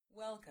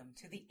Welcome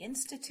to the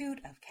Institute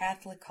of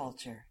Catholic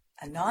Culture,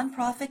 a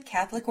nonprofit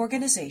Catholic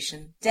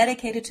organization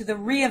dedicated to the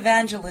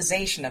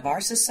re-evangelization of our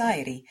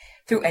society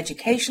through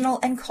educational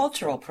and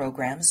cultural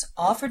programs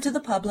offered to the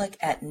public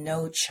at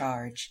no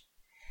charge.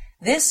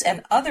 This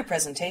and other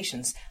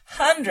presentations,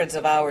 hundreds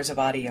of hours of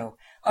audio,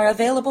 are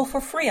available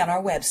for free on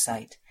our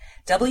website,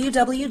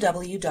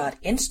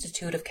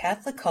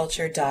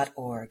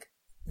 www.instituteofcatholicculture.org.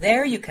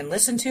 There you can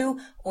listen to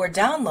or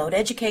download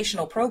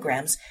educational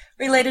programs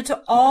related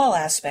to all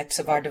aspects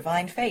of our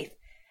divine faith,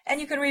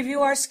 and you can review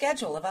our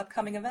schedule of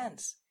upcoming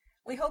events.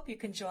 We hope you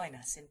can join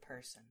us in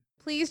person.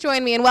 Please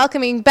join me in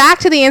welcoming back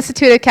to the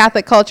Institute of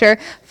Catholic Culture,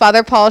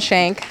 Father Paul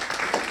Schenk.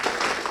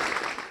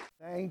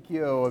 Thank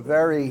you. A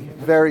very,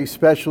 very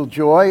special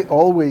joy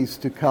always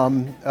to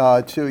come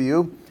to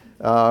you.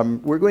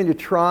 We're going to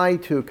try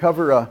to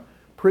cover a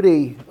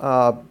pretty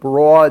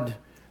broad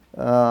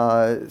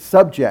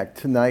subject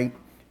tonight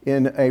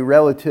in a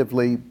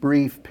relatively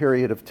brief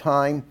period of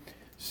time,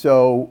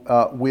 so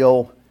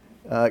we'll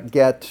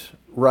get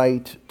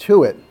right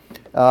to it.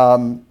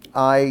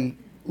 I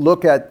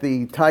look at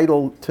the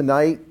title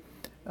tonight,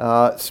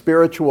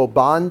 Spiritual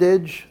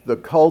Bondage, the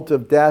Cult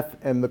of Death,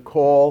 and the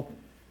Call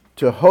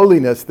to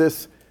Holiness.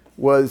 This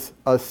was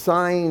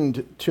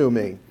assigned to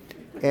me,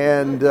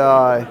 and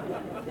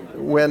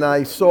when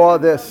I saw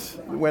this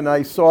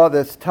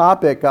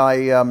topic,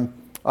 I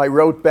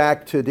wrote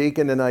back to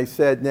Deacon and I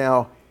said,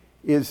 now,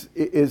 is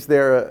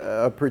there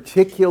a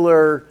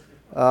particular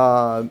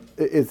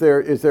is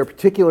there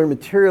particular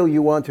material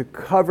you want to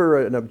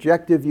cover, an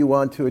objective you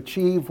want to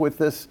achieve with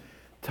this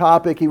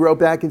topic? He wrote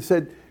back and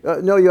said,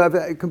 no, you have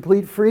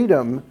complete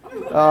freedom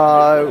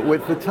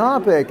with the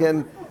topic.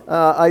 And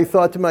I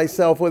thought to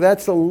myself, well,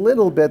 that's a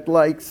little bit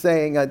like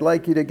saying I'd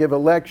like you to give a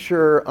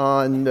lecture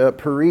on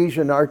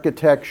Parisian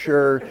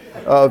architecture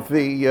of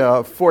the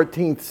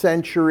 14th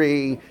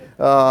century,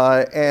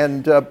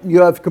 and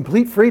you have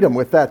complete freedom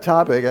with that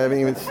topic. I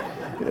mean, it's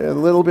a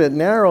little bit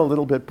narrow, a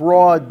little bit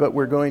broad, but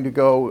we're going to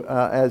go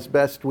as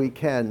best we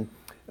can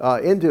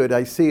into it.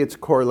 I see its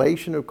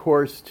correlation, of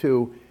course,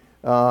 to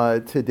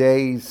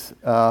today's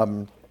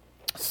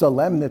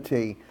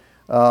solemnity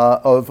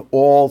of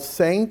All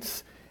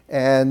Saints,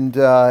 and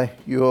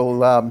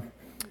you'll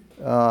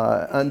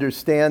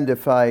understand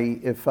if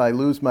I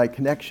lose my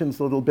connections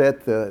a little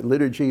bit. The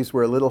liturgies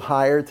were a little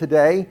higher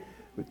today,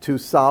 with two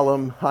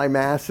solemn high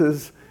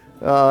masses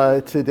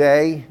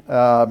today.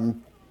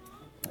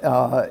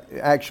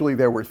 Actually,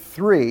 there were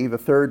three. The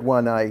third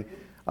one I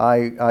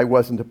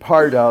wasn't a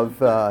part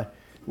of.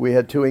 We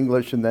had two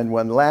English and then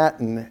one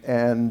Latin,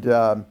 and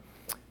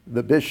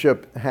the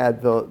bishop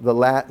had the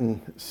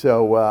Latin,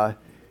 so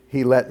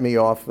he let me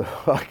off the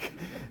hook.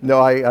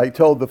 No, I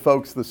told the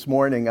folks this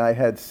morning I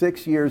had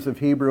 6 years of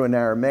Hebrew and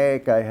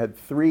Aramaic, I had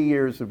 3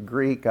 years of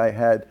Greek, I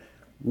had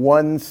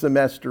 1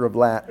 semester of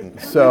Latin.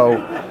 So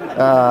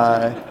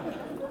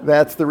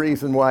that's the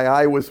reason why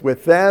I was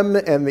with them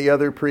and the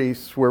other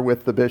priests were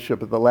with the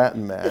bishop of the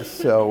Latin Mass.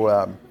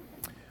 So,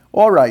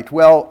 all right,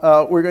 well,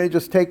 we're going to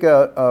just take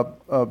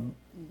a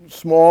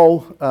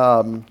small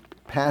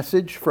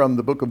passage from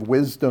the book of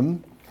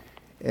Wisdom.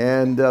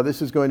 And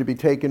this is going to be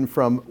taken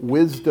from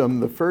Wisdom,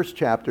 the first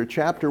chapter,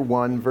 chapter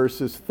 1,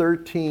 verses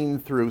 13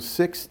 through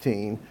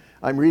 16.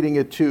 I'm reading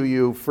it to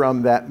you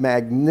from that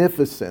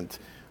magnificent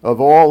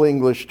of all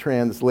English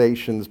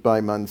translations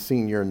by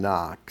Monsignor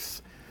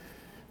Knox.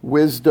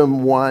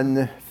 Wisdom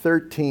 1,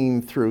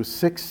 13 through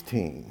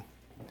 16.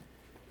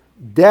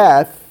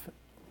 Death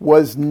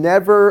was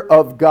never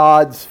of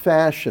God's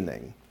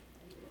fashioning.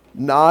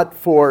 Not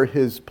for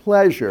his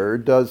pleasure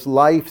does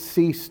life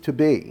cease to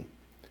be.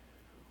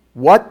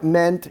 What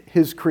meant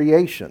his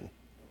creation,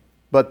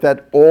 but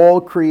that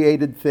all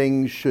created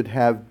things should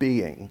have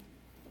being?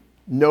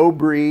 No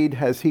breed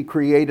has he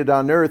created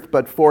on earth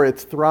but for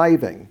its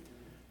thriving.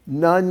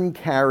 None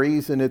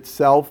carries in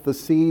itself the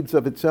seeds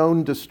of its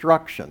own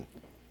destruction.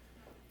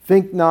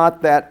 Think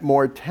not that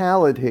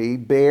mortality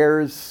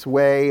bears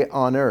sway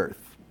on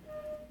earth.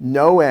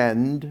 No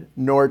end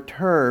nor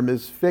term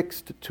is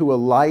fixed to a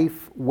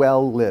life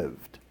well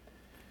lived.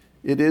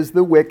 It is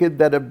the wicked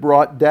that have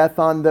brought death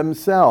on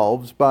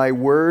themselves by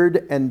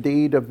word and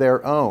deed of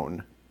their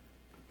own.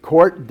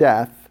 Court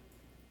death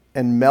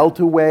and melt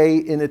away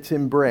in its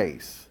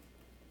embrace.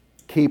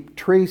 Keep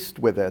tryst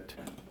with it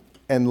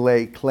and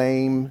lay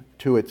claim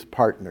to its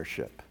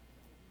partnership.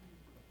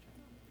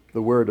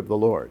 The word of the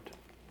Lord.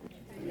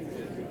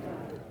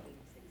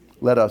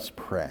 Let us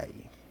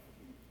pray.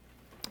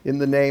 In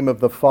the name of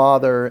the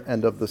Father,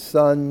 and of the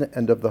Son,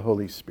 and of the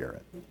Holy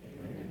Spirit.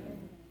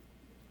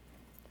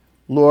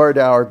 Lord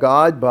our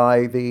God,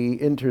 by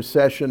the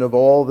intercession of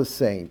all the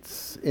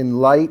saints,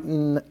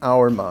 enlighten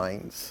our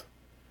minds.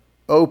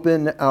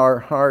 Open our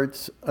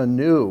hearts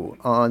anew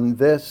on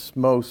this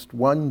most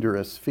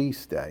wondrous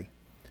feast day.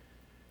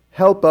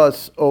 Help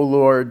us, O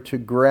Lord, to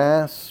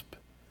grasp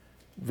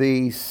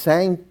the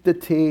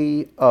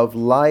sanctity of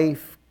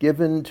life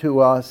given to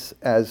us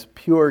as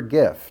pure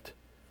gift,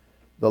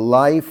 the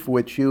life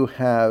which you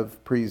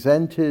have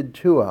presented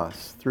to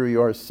us through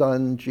your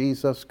Son,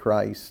 Jesus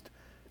Christ,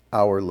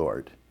 our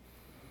Lord.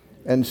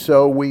 And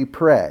so we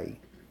pray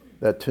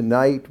that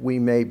tonight we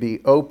may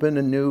be open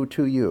anew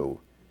to you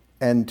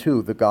and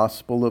to the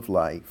gospel of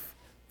life.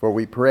 For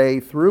we pray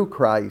through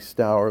Christ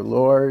our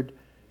Lord.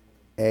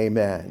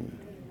 Amen.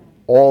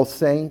 All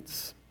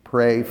saints,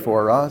 pray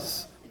for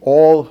us.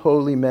 All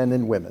holy men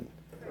and women,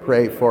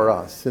 pray for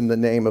us. In the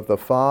name of the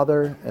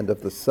Father, and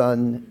of the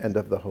Son, and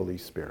of the Holy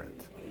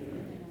Spirit.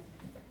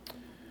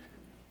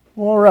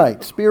 All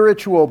right,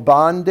 spiritual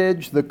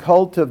bondage, the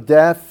cult of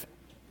death,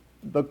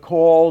 the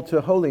call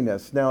to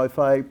holiness. Now, if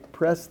I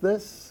press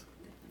this,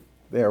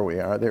 there we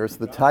are. There's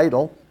the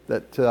title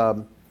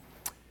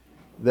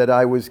that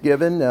I was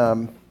given,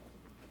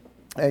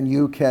 and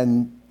you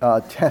can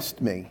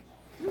test me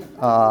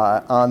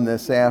on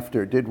this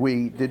after. Did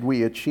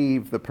we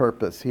achieve the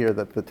purpose here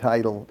that the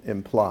title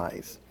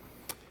implies?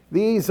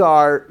 These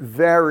are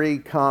very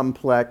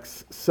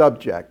complex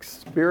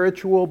subjects: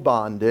 spiritual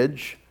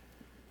bondage,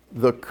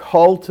 the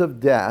cult of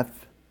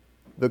death,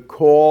 the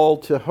call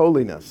to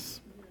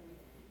holiness.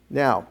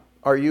 Now,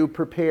 are you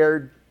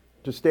prepared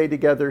to stay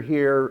together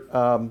here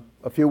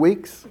a few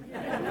weeks?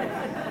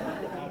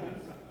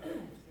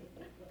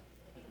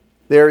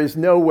 There is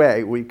no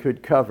way we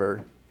could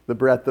cover the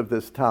breadth of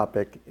this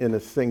topic in a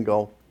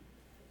single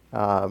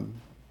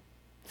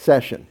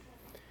session.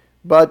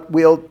 But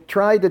we'll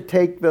try to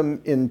take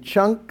them in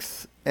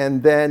chunks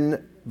and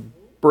then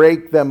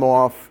break them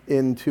off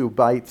into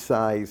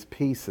bite-sized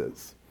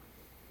pieces.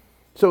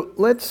 So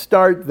let's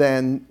start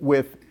then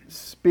with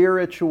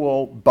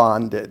spiritual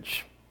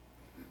bondage.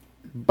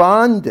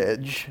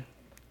 Bondage,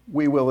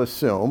 we will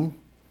assume,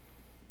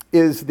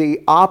 is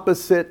the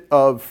opposite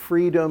of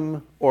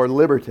freedom or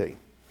liberty.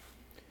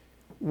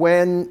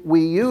 When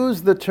we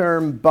use the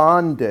term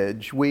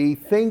bondage, we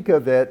think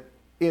of it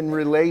in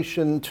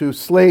relation to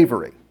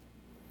slavery.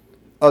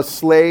 A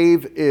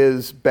slave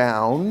is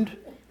bound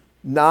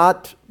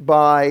not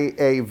by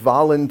a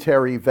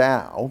voluntary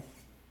vow,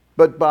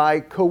 but by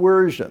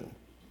coercion,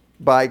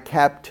 by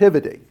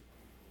captivity,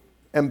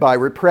 and by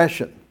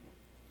repression.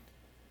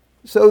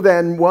 So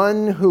then,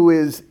 one who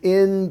is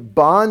in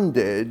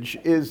bondage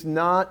is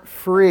not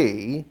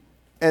free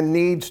and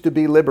needs to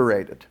be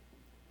liberated.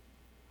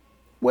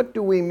 What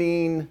do we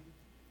mean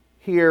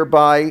here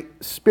by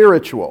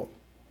spiritual?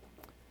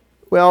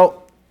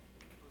 Well,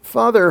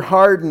 Father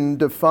Hardon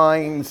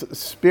defines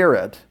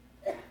spirit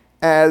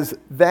as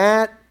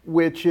that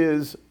which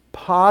is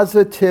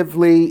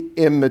positively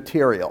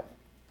immaterial.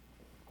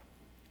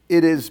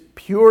 It is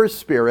pure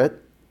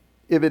spirit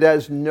if it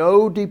has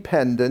no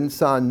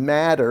dependence on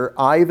matter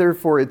either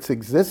for its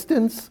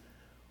existence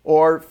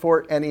or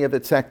for any of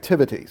its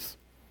activities.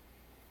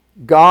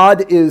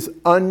 God is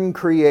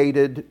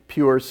uncreated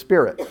pure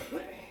spirit.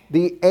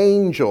 The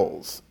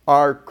angels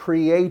are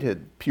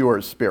created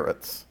pure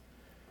spirits.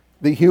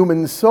 The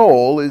human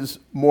soul is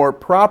more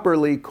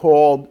properly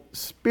called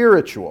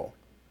spiritual.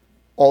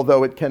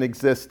 Although it can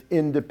exist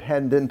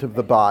independent of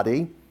the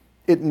body,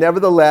 it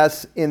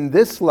nevertheless, in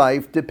this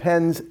life,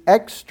 depends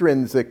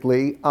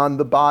extrinsically on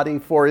the body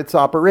for its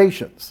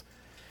operations,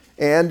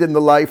 and in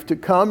the life to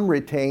come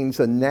retains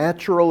a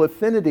natural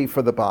affinity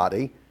for the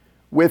body,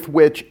 with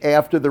which,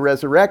 after the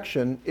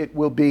resurrection, it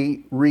will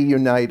be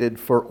reunited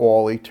for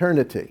all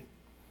eternity.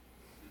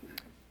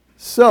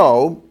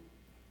 So,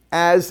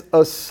 as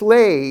a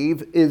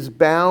slave is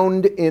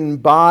bound in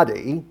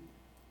body,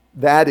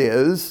 that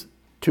is,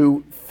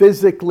 to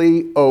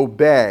physically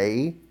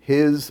obey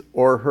his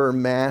or her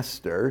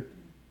master,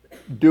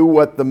 do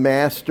what the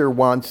master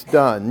wants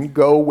done,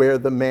 go where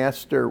the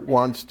master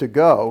wants to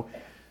go,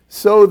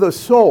 so the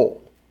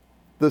soul,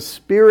 the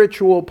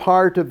spiritual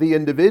part of the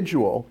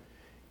individual,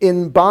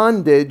 in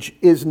bondage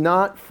is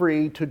not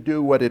free to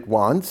do what it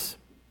wants,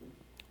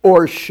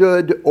 or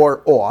should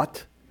or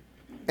ought,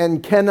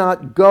 and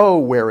cannot go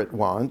where it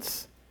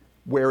wants,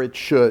 where it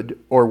should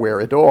or where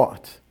it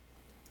ought.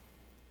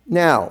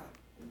 Now,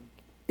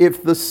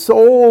 if the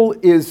soul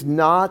is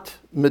not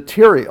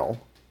material,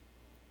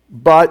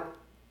 but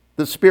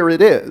the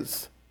spirit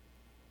is,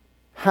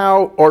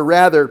 how, or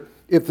rather,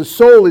 if the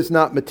soul is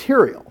not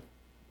material,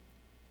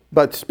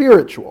 but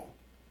spiritual,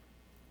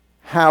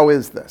 how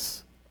is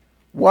this?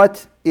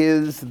 What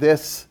is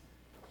this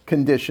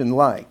condition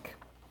like?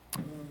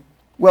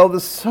 Well, the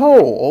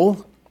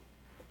soul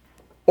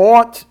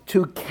ought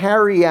to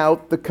carry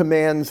out the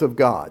commands of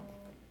God,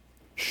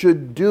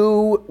 should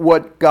do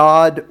what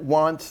God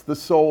wants the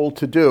soul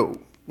to do.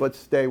 Let's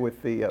stay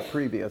with the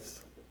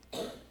previous.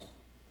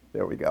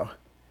 There we go.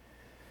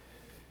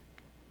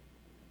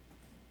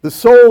 The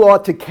soul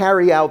ought to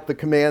carry out the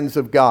commands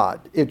of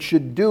God. It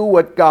should do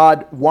what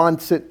God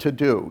wants it to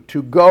do,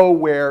 to go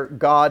where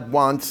God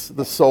wants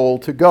the soul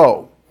to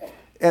go.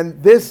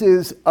 And this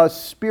is a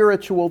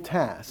spiritual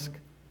task,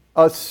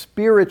 a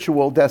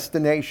spiritual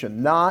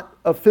destination, not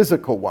a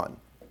physical one.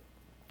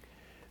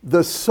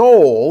 The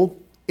soul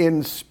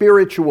in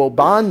spiritual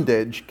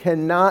bondage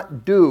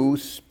cannot do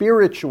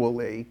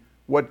spiritually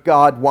what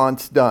God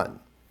wants done,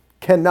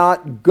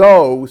 cannot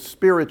go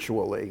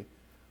spiritually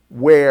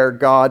where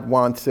God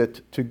wants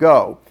it to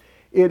go.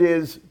 It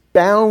is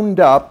bound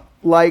up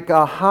like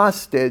a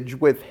hostage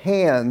with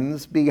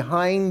hands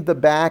behind the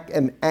back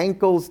and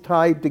ankles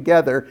tied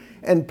together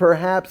and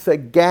perhaps a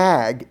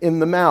gag in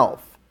the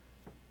mouth,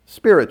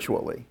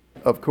 spiritually,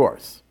 of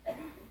course.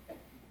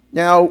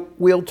 Now,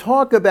 we'll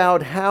talk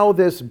about how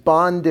this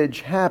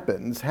bondage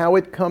happens, how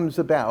it comes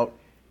about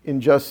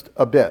in just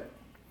a bit.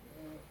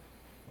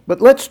 But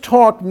let's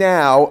talk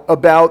now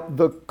about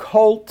the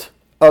cult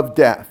of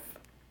death.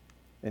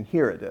 And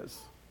here it is.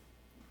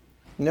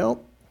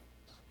 Nope.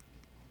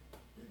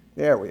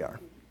 There we are.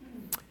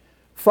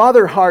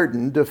 Father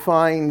Hardon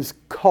defines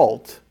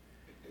cult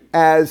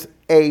as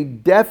a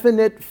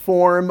definite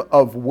form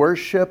of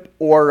worship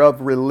or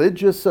of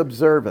religious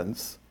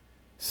observance,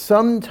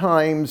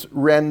 sometimes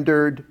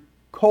rendered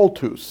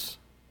cultus,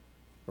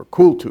 or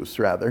cultus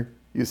rather.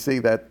 You see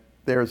that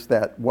there's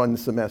that one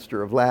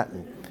semester of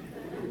Latin.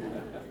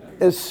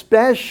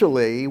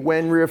 Especially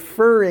when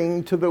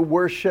referring to the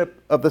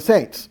worship of the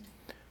saints.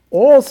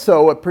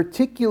 Also, a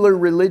particular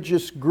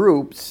religious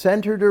group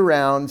centered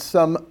around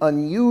some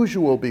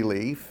unusual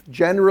belief,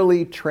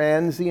 generally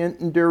transient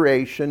in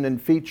duration and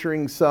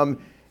featuring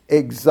some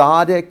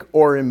exotic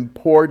or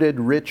imported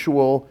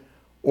ritual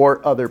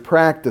or other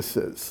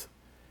practices.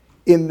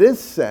 In this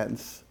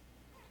sense,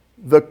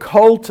 the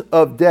cult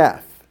of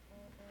death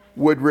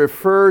would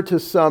refer to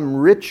some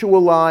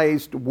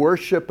ritualized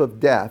worship of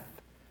death,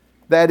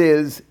 that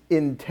is,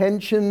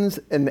 intentions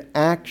and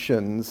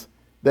actions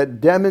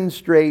that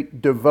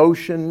demonstrate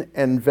devotion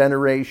and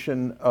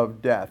veneration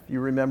of death.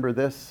 You remember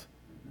this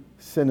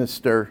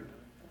sinister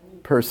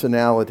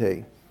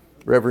personality,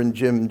 Reverend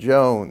Jim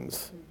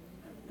Jones.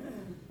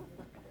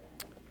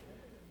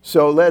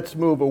 So let's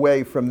move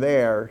away from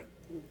there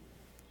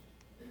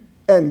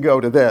and go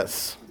to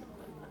this.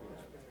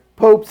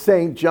 Pope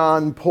St.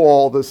 John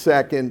Paul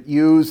II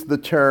used the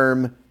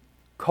term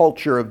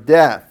culture of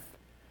death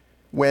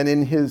when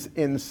in his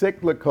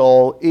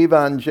encyclical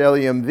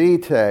Evangelium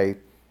Vitae,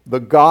 the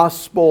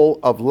Gospel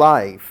of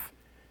Life,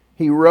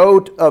 he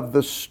wrote of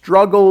the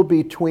struggle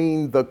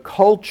between the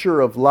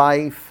culture of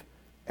life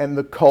and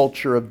the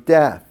culture of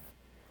death,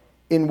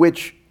 in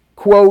which,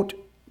 quote,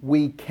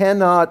 we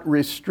cannot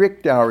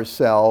restrict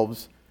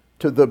ourselves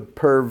to the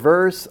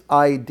perverse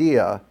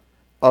idea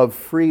of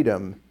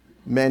freedom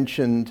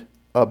mentioned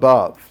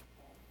above.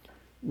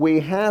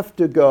 We have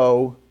to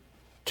go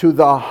to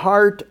the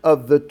heart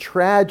of the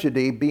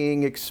tragedy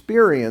being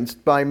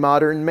experienced by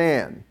modern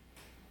man,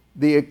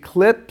 the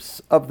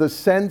eclipse of the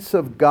sense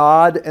of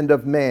God and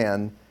of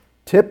man,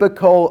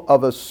 typical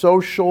of a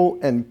social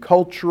and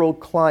cultural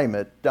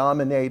climate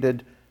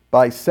dominated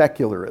by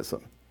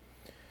secularism.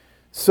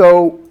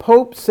 So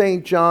Pope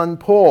St. John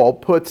Paul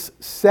puts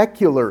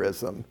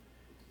secularism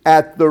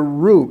at the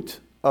root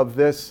of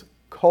this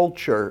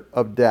culture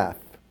of death.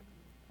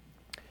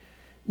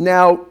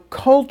 Now,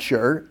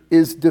 culture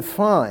is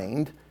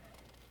defined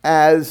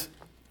as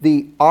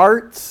the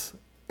arts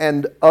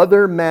and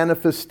other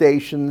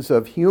manifestations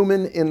of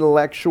human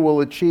intellectual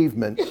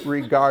achievement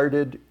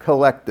regarded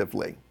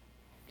collectively.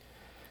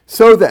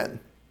 So then,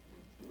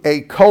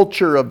 a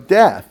culture of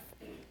death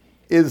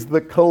is the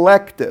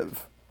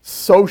collective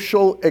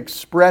social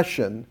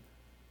expression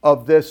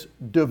of this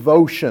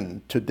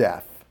devotion to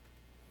death.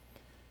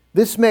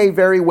 This may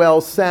very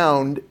well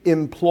sound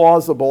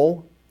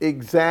implausible,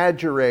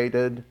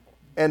 exaggerated,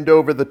 and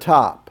over the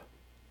top.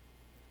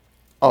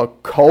 A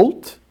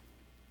cult?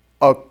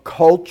 A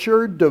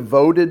culture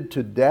devoted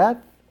to death?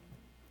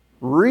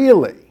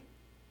 Really?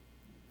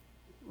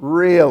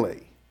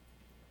 Really?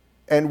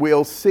 And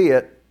we'll see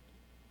it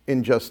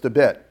in just a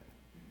bit.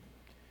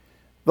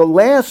 The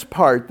last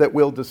part that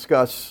we'll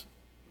discuss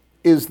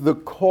is the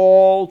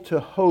call to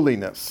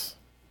holiness.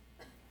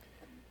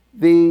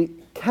 The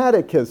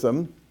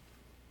Catechism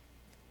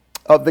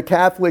of the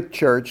Catholic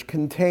Church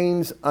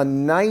contains a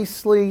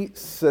nicely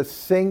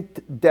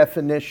succinct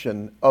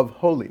definition of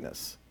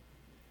holiness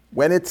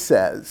when it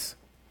says,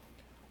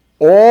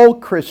 all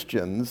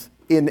Christians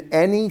in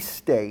any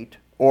state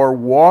or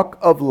walk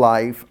of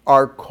life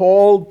are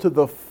called to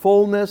the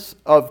fullness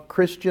of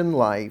Christian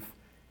life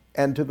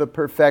and to the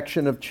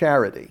perfection of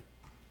charity.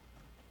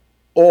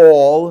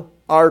 All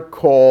are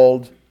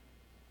called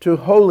to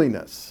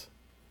holiness.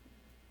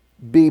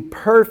 Be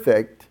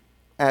perfect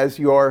as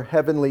your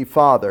heavenly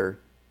Father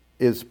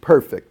is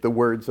perfect, the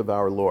words of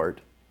our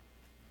Lord.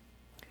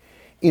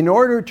 In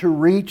order to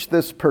reach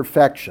this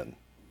perfection,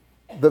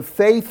 the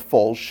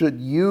faithful should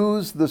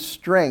use the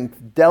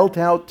strength dealt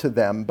out to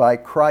them by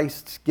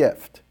Christ's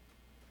gift,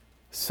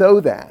 so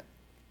that,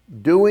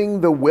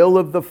 doing the will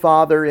of the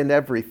Father in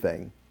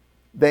everything,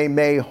 they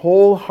may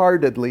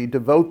wholeheartedly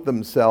devote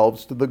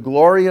themselves to the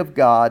glory of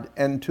God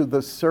and to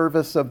the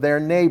service of their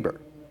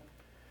neighbor.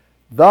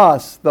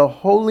 Thus, the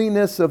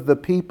holiness of the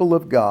people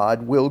of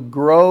God will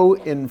grow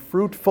in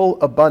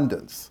fruitful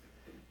abundance,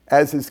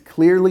 as is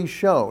clearly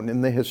shown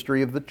in the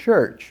history of the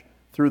church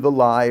through the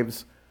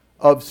lives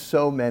of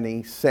so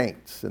many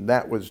saints. And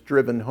that was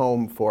driven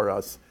home for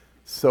us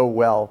so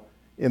well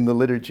in the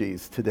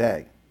liturgies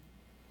today.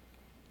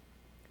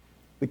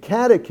 The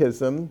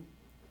Catechism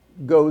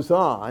goes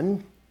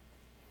on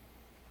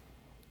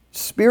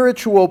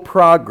Spiritual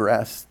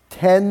progress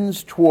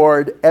tends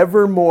toward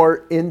ever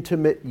more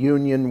intimate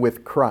union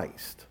with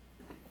Christ.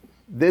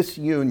 This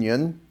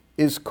union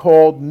is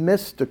called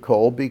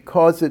mystical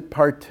because it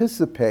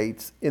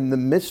participates in the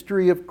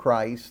mystery of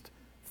Christ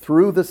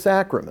through the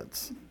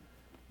sacraments,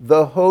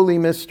 the holy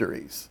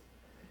mysteries,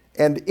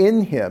 and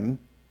in him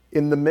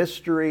in the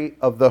mystery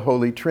of the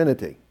Holy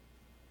Trinity.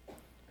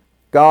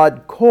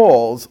 God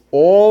calls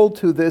all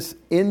to this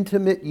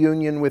intimate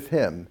union with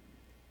him,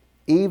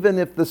 even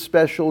if the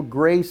special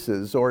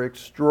graces or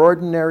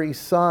extraordinary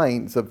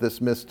signs of this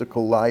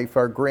mystical life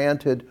are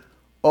granted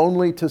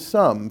only to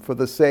some for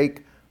the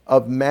sake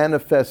of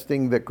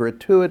manifesting the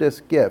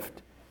gratuitous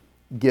gift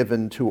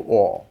given to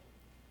all.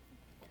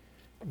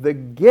 The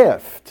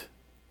gift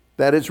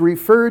that is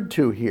referred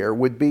to here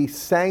would be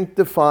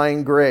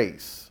sanctifying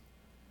grace,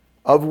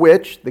 of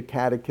which the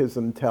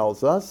Catechism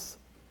tells us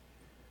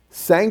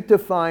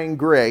sanctifying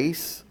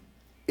grace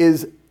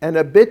is an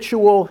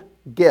habitual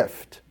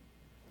gift,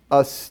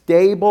 a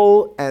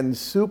stable and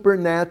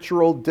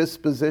supernatural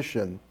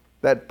disposition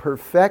that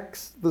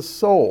perfects the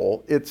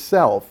soul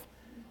itself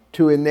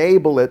to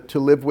enable it to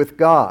live with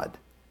God,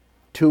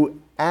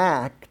 to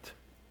act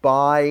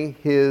by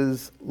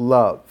his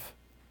love.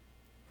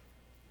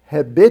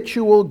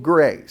 Habitual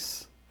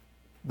grace,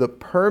 the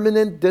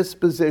permanent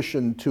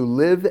disposition to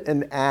live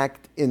and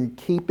act in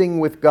keeping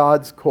with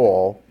God's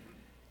call,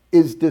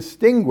 is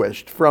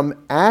distinguished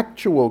from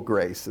actual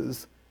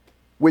graces,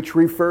 which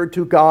refer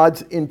to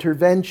God's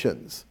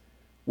interventions,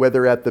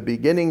 whether at the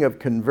beginning of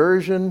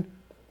conversion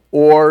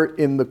or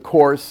in the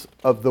course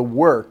of the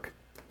work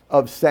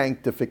of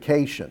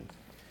sanctification.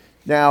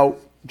 Now,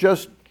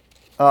 just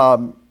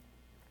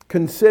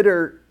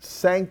consider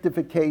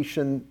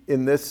sanctification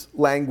in this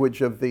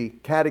language of the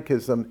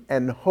Catechism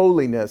and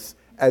holiness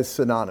as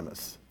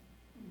synonymous.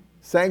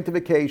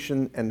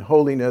 Sanctification and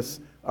holiness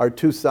are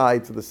two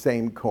sides of the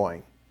same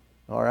coin,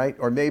 all right?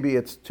 Or maybe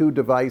it's two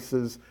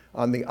devices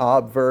on the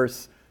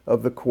obverse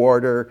of the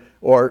quarter,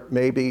 or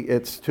maybe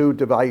it's two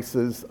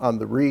devices on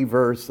the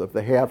reverse of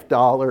the half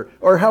dollar,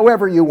 or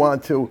however you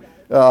want to,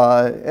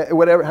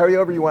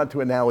 however you want to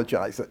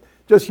analogize it.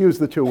 Just use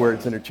the two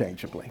words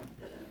interchangeably.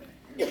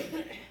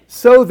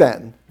 So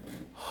then,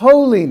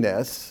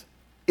 holiness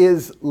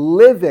is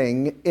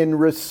living in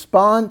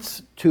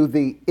response to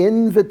the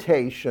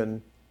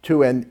invitation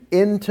to an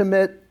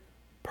intimate,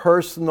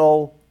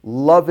 personal,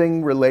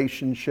 loving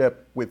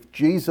relationship with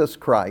Jesus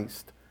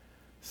Christ,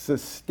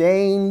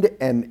 sustained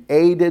and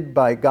aided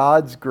by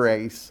God's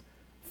grace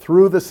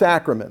through the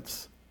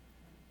sacraments,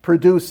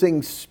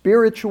 producing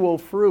spiritual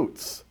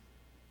fruits,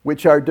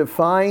 which are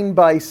defined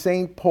by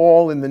St.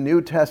 Paul in the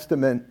New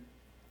Testament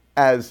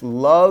as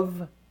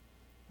love,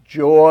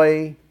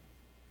 joy,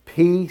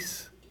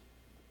 peace,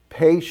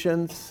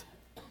 patience,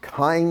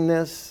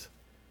 kindness,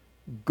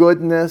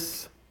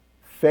 goodness,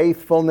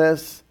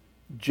 faithfulness,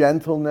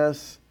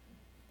 gentleness,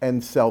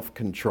 and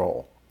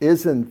self-control.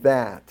 Isn't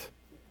that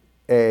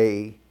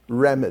a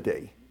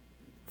remedy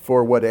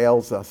for what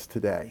ails us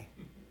today?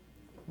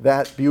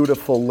 That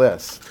beautiful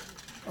list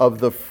of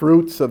the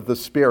fruits of the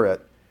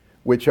Spirit,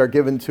 which are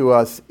given to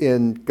us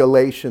in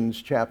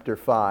Galatians chapter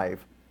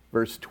 5,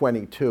 verse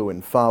 22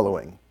 and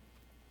following.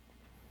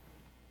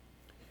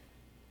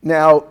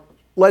 Now,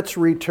 let's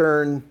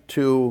return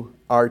to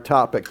our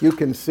topic. You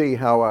can see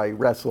how I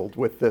wrestled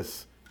with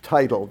this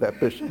title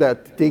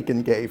that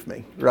Deacon gave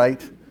me,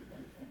 right?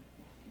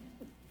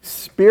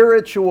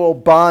 Spiritual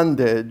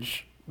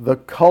bondage, the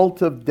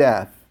cult of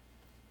death,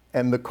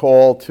 and the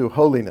call to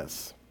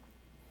holiness.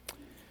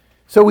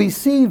 So we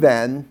see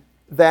then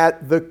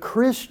that the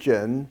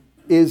Christian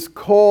is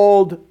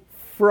called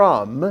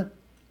from,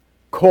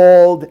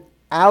 called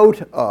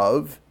out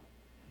of,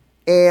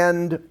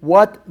 and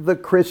what the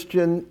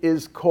Christian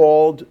is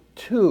called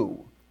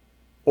to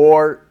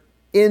or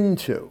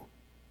into.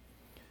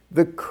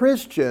 The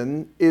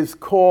Christian is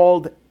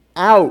called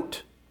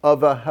out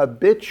of a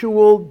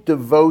habitual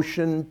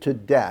devotion to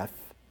death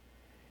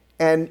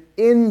and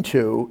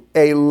into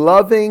a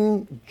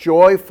loving,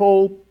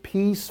 joyful,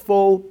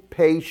 peaceful,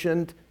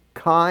 patient,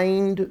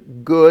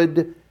 kind,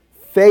 good,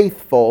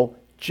 faithful,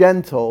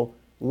 gentle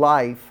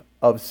life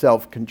of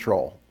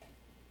self-control.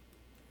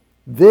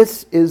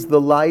 This is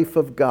the life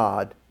of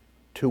God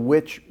to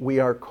which we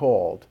are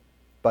called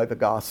by the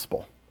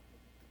gospel.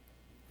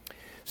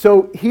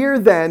 So here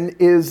then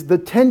is the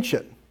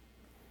tension.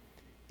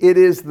 It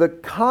is the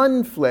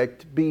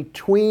conflict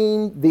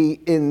between the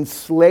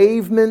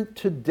enslavement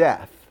to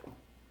death,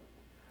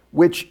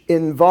 which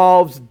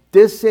involves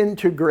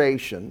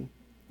disintegration,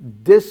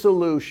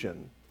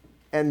 dissolution,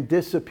 and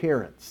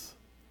disappearance.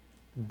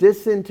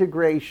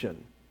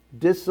 Disintegration,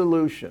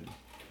 dissolution,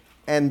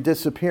 and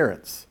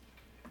disappearance.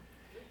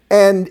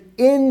 And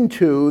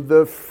into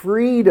the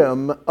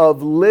freedom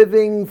of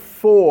living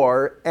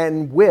for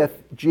and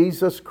with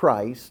Jesus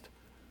Christ,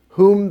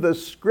 whom the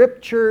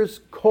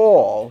Scriptures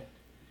call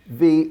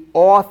the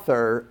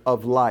author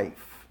of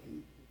life.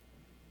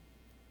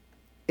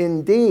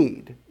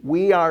 Indeed,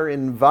 we are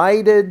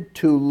invited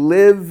to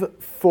live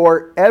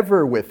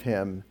forever with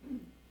him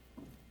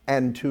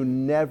and to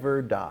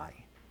never die.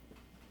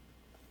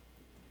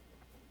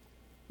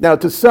 Now,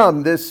 to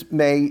some, this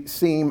may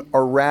seem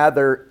a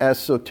rather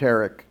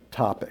esoteric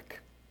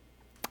topic.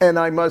 And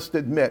I must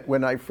admit,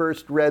 when I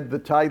first read the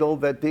title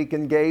that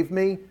Deacon gave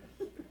me,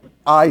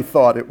 I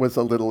thought it was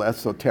a little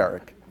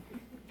esoteric.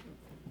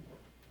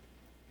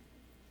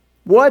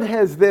 What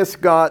has this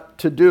got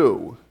to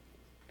do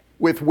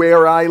with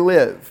where I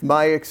live,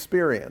 my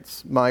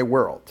experience, my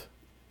world?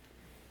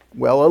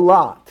 Well, a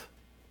lot.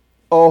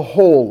 A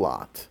whole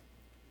lot.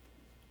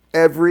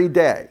 Every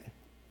day,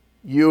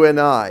 you and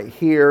I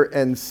hear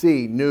and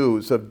see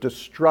news of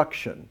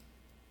destruction,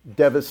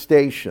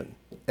 devastation,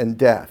 and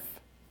death.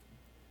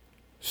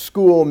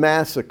 School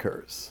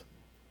massacres,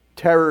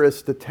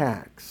 terrorist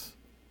attacks,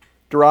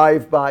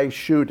 drive-by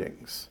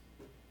shootings,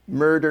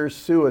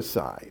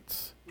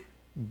 murder-suicides,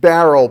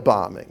 barrel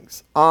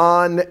bombings,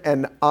 on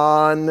and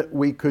on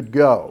we could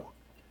go.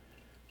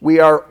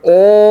 We are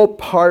all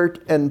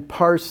part and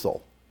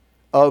parcel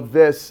of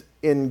this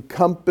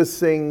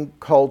encompassing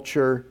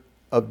culture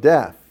of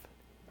death.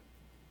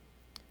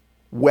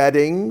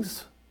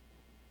 Weddings,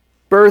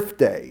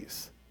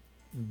 birthdays,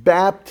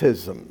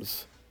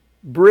 baptisms,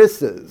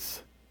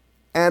 brisses,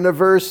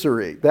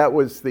 anniversary. That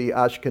was the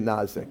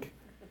Ashkenazic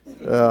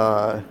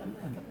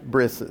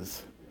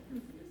brisses.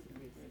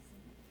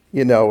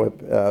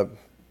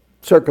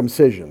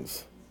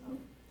 Circumcisions.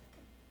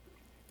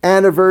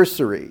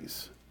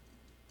 Anniversaries,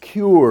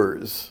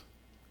 cures,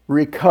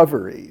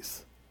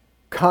 recoveries,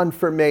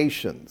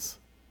 confirmations,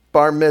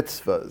 bar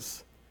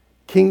mitzvahs,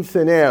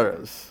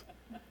 quinceañeras,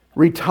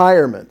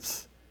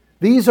 retirements.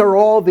 These are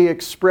all the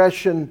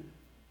expression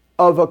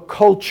of a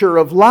culture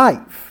of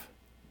life.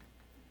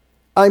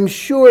 I'm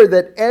sure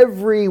that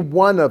every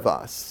one of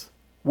us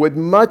would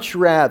much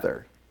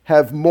rather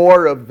have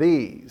more of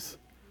these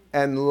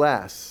and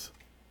less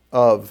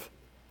of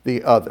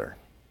the other.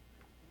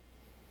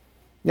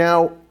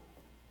 Now,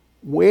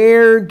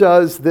 where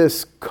does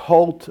this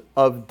cult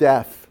of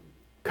death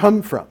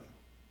come from?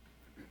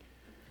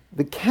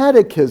 The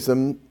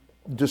Catechism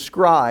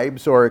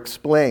describes or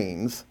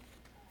explains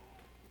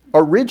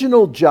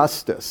original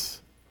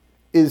justice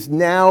is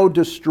now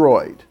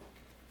destroyed.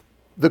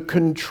 The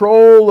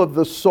control of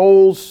the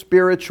soul's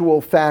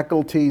spiritual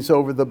faculties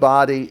over the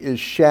body is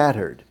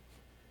shattered.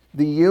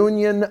 The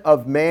union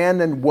of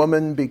man and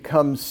woman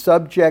becomes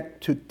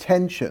subject to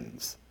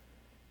tensions,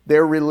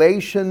 their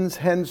relations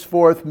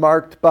henceforth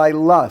marked by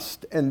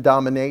lust and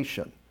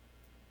domination.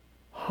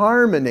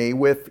 Harmony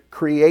with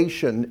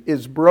creation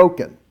is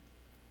broken.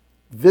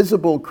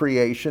 Visible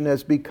creation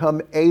has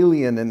become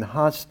alien and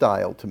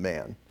hostile to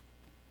man.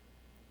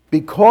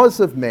 Because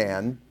of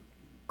man,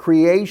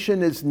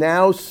 creation is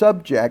now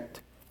subject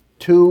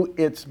to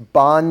its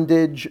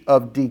bondage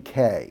of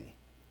decay.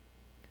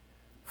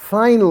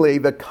 Finally,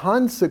 the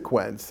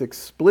consequence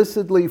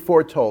explicitly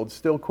foretold,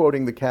 still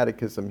quoting the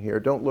Catechism here,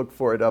 don't look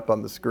for it up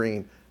on the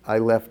screen. I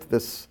left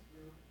this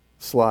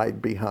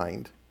slide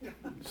behind,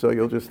 so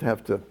you'll just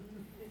have to.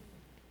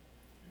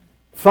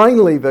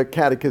 Finally, the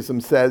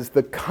Catechism says,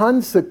 the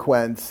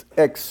consequence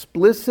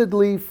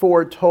explicitly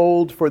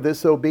foretold for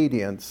this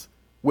obedience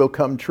will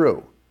come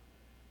true.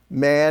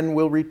 Man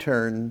will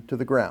return to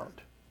the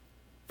ground,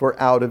 for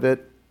out of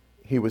it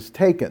he was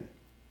taken.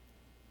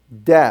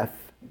 Death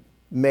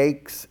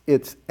makes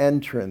its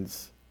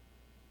entrance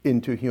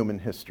into human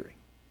history.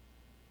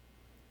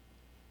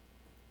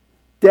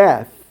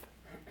 Death,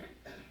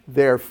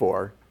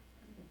 therefore,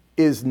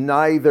 is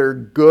neither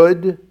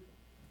good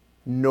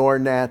nor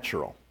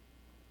natural.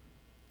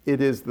 It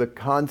is the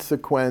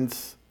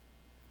consequence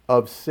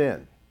of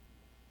sin.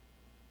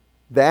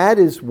 That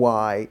is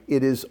why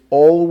it is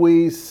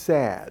always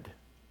sad,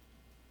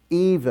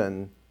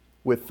 even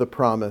with the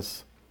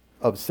promise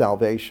of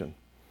salvation.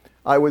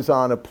 I was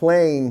on a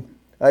plane.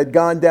 I had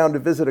gone down to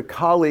visit a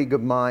colleague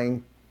of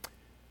mine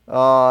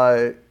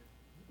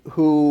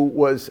who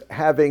was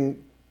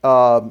having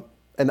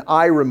an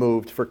eye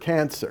removed for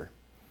cancer.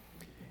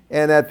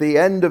 And at the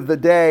end of the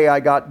day,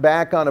 I got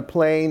back on a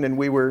plane and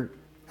we were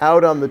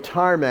out on the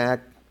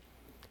tarmac,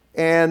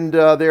 and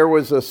there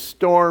was a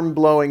storm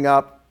blowing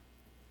up,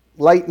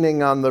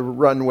 lightning on the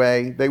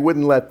runway. They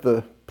wouldn't let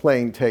the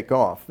plane take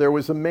off. There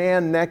was a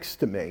man next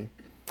to me,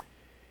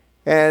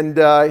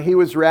 and he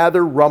was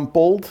rather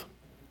rumpled.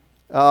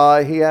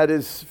 He had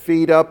his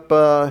feet up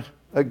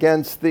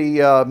against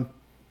the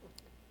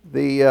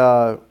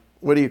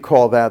what do you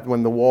call that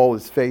when the wall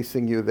is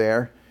facing you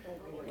there?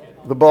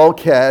 The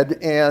bulkhead.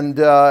 And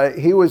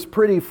he was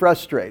pretty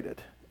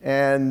frustrated.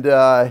 And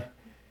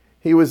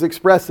he was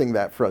expressing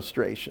that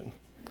frustration.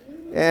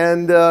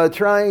 And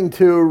trying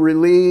to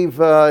relieve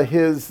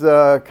his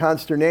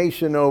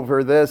consternation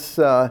over this,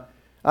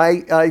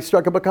 I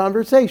struck up a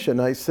conversation.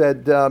 I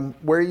said,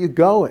 where are you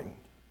going?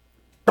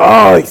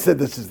 Oh, he said,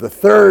 this is the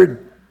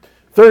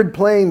third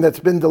plane that's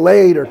been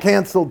delayed or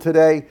canceled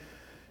today.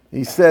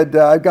 He said,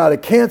 I've got a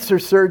cancer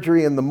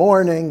surgery in the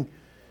morning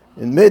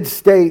in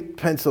mid-state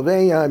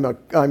Pennsylvania.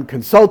 I'm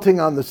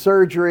consulting on the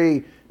surgery.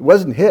 It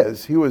wasn't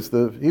his. He was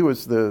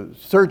the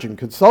surgeon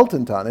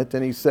consultant on it.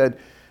 And he said,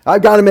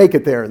 I've got to make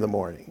it there in the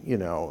morning,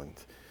 And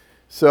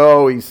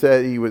so he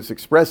said he was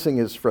expressing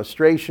his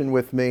frustration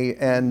with me,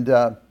 and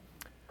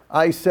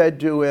I said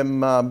to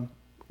him,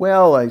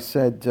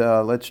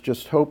 let's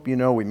just hope,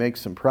 we make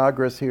some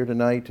progress here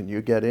tonight and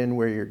you get in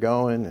where you're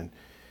going. And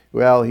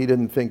well, he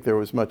didn't think there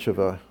was much of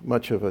a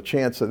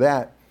chance of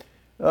that.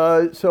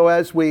 So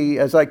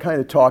as I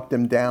kind of talked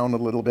him down a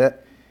little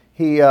bit,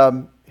 he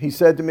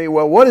said to me,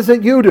 well, what is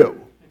it you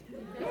do?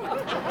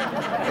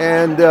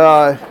 And,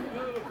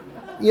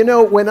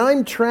 when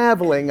I'm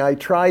traveling, I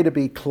try to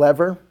be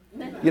clever,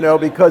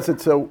 because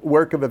it's a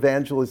work of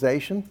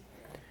evangelization.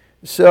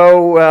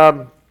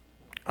 So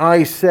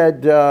I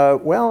said,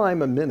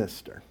 I'm a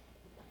minister.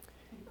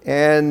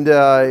 And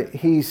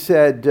he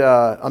said,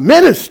 a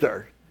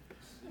minister?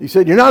 He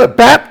said, you're not a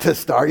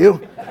Baptist, are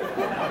you?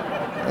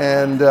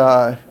 And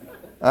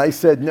I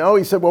said, no.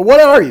 He said, well, what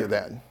are you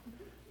then?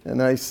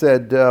 And I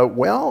said, there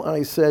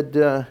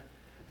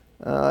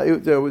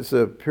was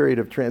a period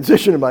of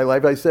transition in my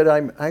life. I said,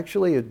 I'm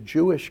actually a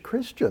Jewish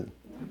Christian.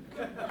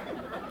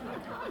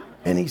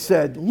 And he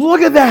said,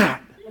 look at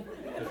that.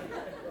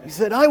 He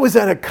said, I was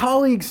at a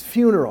colleague's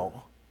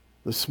funeral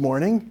this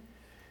morning.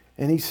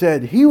 And he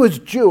said, he was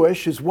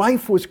Jewish, his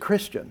wife was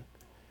Christian.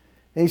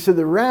 And he said,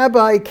 the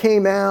rabbi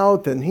came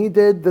out and he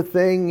did the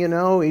thing,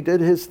 he did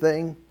his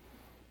thing.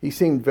 He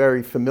seemed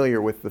very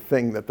familiar with the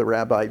thing that the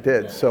rabbi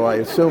did. So I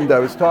assumed I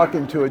was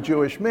talking to a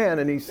Jewish man.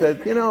 And he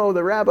said,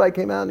 the rabbi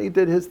came out and he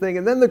did his thing.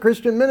 And then the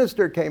Christian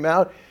minister came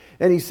out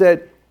and he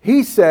said,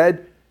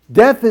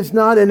 death is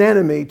not an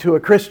enemy to a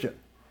Christian.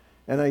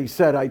 And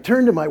I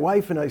turned to my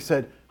wife and I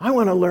said, I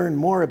want to learn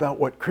more about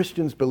what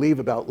Christians believe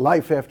about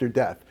life after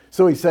death.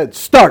 So he said,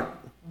 start.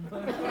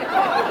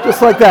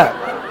 Just like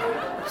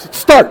that. He said,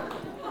 start.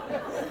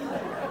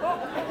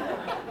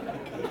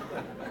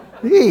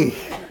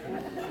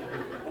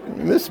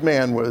 This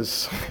man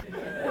was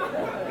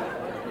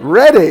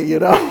ready,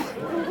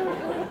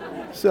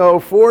 So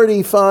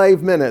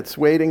 45 minutes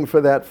waiting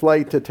for that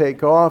flight to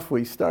take off.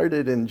 We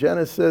started in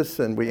Genesis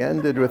and we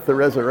ended with the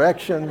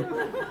resurrection.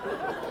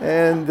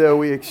 And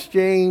we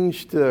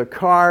exchanged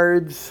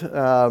cards.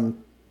 Turned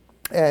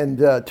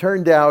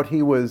out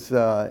he was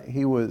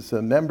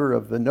a member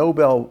of the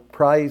Nobel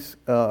Prize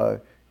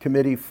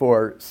Committee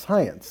for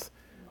Science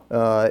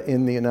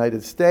in the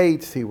United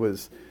States. He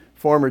was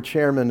former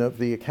chairman of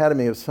the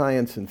Academy of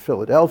Science in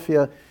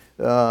Philadelphia.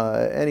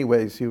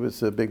 Anyways, he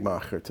was a big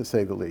macher, to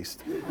say the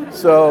least.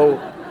 So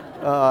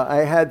I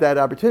had that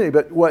opportunity.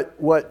 But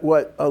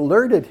what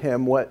alerted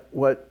him, what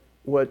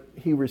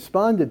he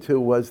responded to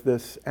was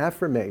this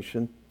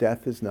affirmation,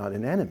 death is not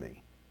an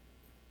enemy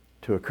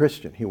to a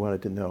Christian. He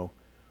wanted to know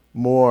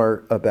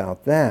more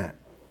about that.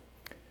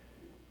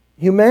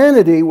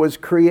 Humanity was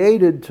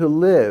created to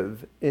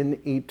live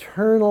in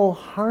eternal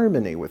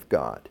harmony with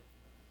God,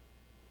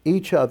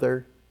 each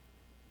other,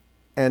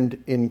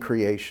 and in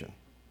creation.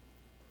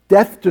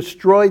 Death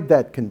destroyed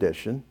that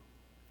condition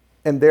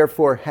and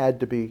therefore had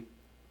to be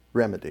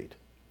remedied.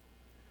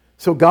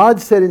 So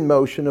God set in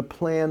motion a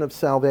plan of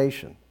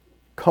salvation,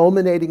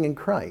 culminating in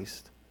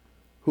Christ,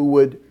 who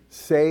would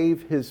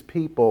save his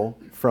people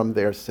from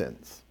their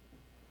sins.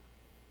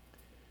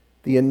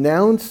 The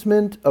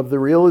announcement of the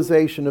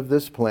realization of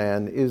this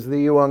plan is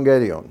the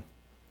Evangelion,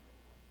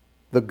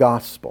 the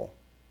gospel,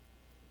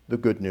 the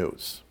good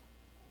news.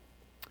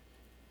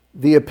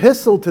 The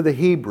epistle to the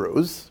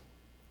Hebrews,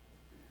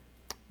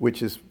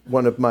 which is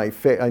one of my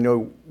I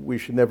know we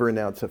should never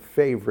announce a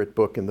favorite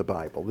book in the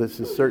Bible. This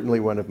is certainly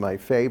one of my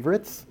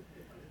favorites.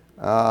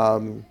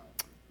 And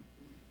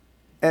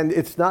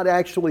it's not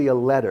actually a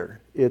letter.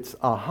 It's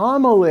a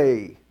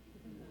homily.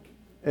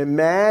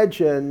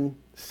 Imagine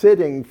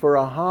sitting for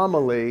a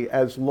homily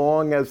as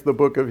long as the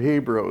book of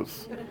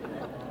Hebrews.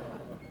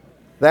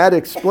 That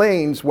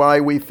explains why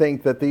we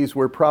think that these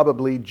were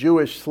probably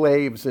Jewish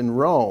slaves in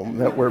Rome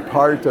that were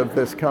part of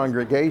this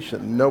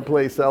congregation. No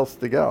place else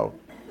to go.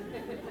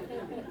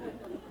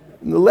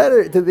 The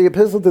letter to the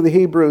Epistle to the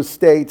Hebrews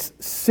states,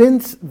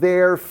 "Since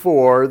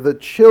therefore the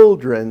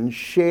children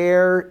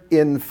share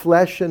in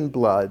flesh and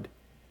blood,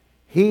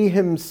 he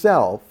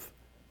himself,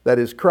 that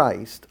is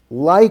Christ,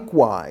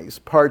 likewise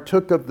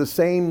partook of the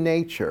same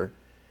nature,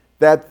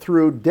 that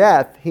through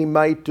death he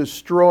might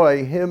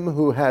destroy him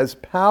who has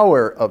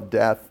power of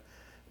death,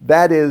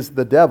 that is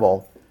the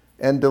devil,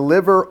 and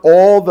deliver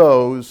all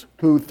those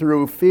who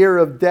through fear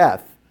of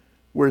death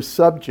were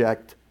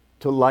subject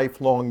to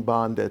lifelong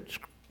bondage."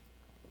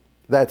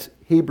 That's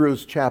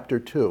Hebrews chapter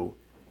 2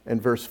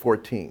 and verse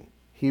 14.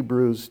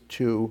 Hebrews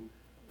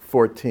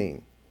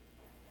 2:14.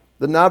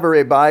 The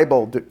Navarre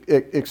Bible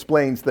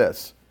explains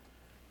this.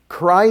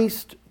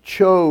 Christ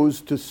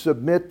chose to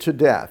submit to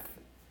death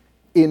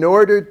in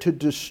order to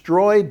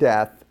destroy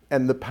death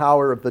and the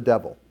power of the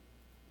devil.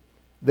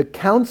 The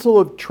Council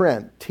of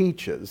Trent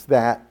teaches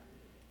that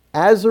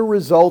as a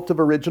result of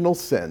original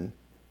sin,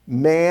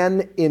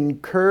 man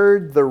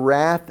incurred the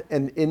wrath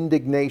and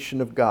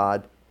indignation of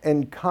God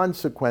and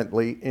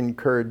consequently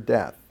incurred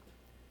death.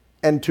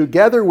 And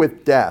together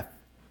with death,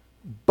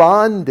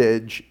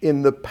 bondage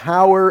in the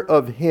power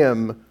of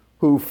him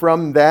who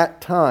from that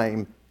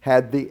time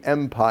had the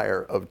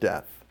empire of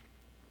death.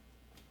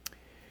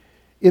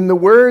 In the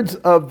words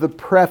of the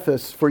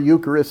preface for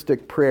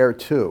Eucharistic Prayer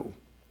 2,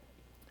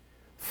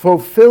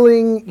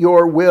 fulfilling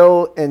your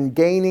will and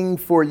gaining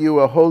for you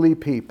a holy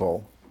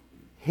people,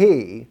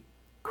 he,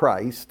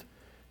 Christ,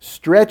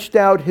 stretched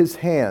out his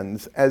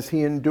hands as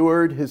he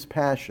endured his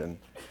passion,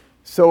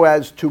 so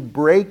as to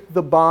break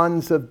the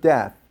bonds of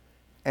death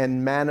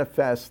and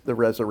manifest the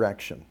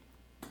resurrection.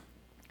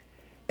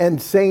 And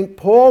St.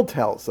 Paul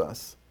tells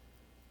us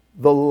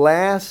the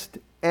last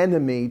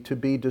enemy to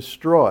be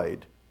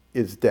destroyed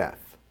is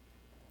death.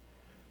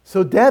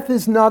 So death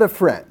is not a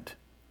friend.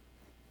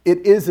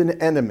 It is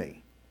an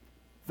enemy,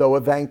 though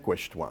a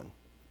vanquished one.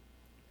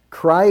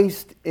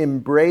 Christ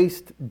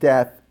embraced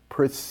death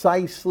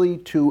precisely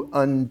to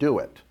undo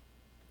it,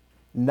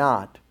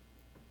 not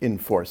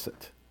enforce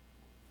it.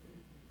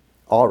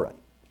 All right,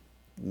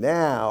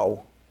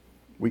 now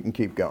we can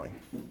keep going.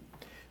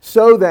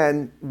 So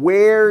then,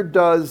 where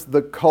does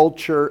the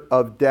culture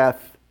of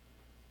death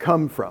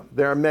come from?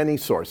 There are many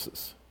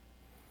sources.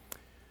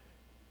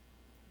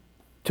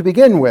 To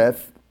begin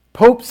with,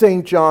 Pope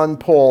St. John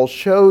Paul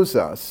shows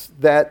us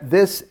that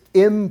this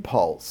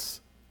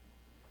impulse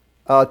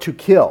to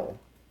kill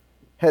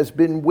has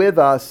been with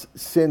us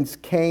since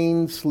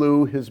Cain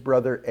slew his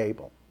brother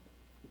Abel.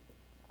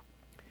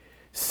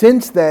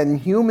 Since then,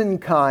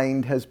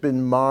 humankind has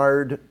been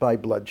marred by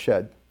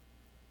bloodshed.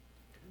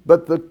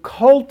 But the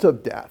cult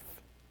of death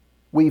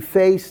we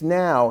face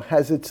now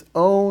has its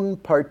own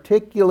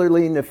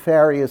particularly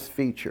nefarious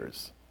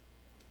features.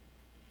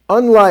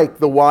 Unlike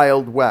the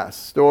Wild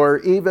West or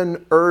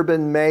even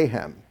urban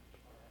mayhem,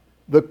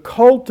 the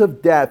cult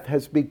of death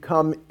has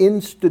become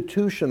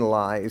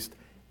institutionalized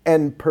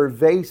and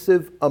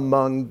pervasive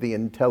among the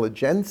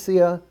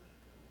intelligentsia,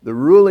 the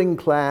ruling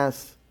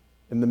class,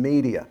 and the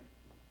media.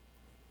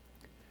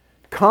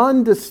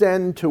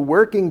 Condescend to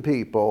working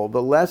people,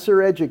 the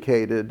lesser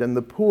educated, and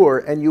the poor,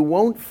 and you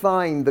won't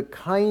find the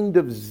kind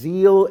of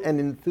zeal and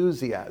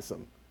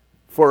enthusiasm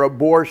for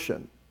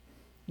abortion,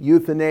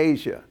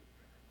 euthanasia,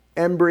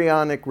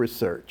 embryonic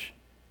research,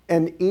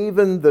 and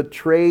even the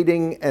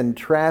trading and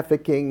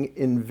trafficking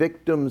in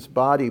victims'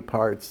 body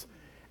parts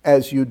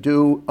as you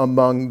do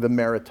among the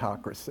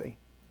meritocracy.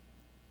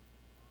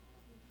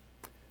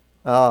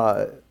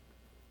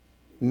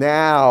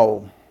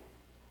 Now,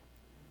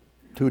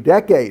 2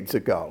 decades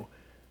ago,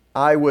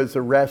 I was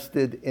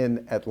arrested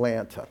in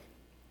Atlanta.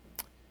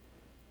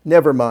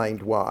 Never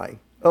mind why.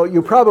 Oh,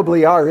 you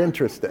probably are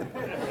interested.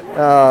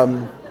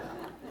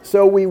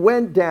 So we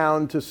went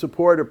down to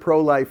support a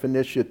pro-life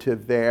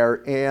initiative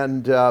there,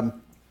 and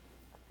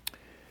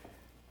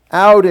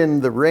out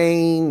in the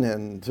rain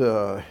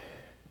and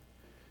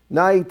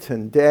night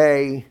and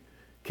day,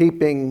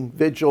 keeping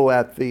vigil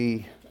at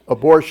the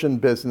abortion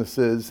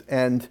businesses,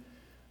 and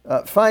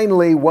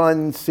finally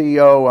one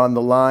CEO on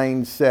the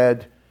line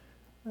said,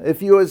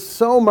 "If you as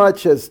so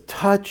much as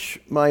touch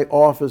my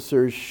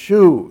officer's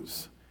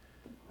shoes,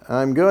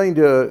 I'm going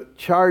to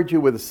charge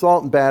you with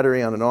assault and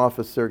battery on an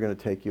officer, going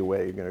to take you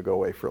away. You're going to go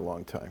away for a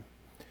long time."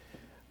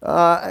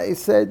 I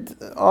said,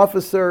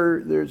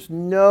 "Officer, there's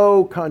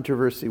no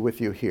controversy with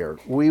you here.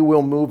 We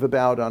will move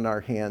about on our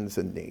hands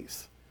and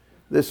knees.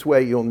 This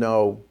way you'll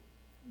know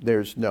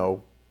there's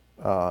no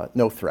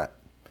threat."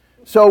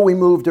 So we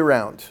moved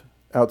around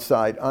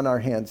outside on our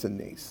hands and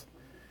knees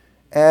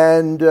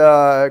and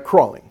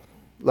crawling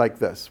like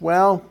this.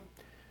 Well,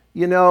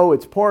 you know,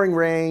 it's pouring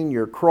rain,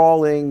 you're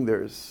crawling,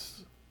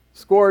 there's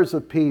scores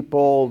of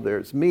people,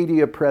 there's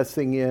media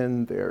pressing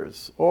in,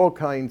 there's all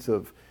kinds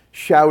of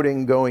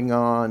shouting going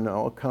on,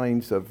 all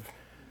kinds of,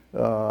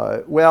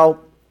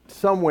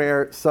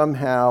 somewhere,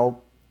 somehow,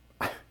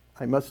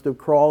 I must have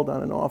crawled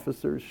on an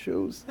officer's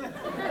shoes.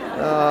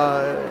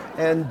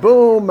 And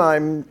boom,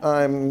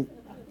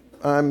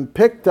 I'm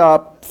picked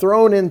up,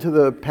 thrown into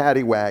the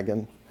paddy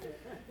wagon,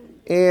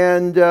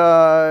 and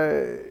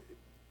a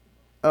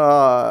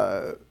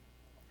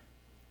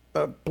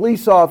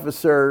police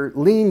officer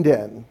leaned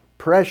in,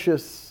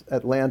 precious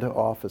Atlanta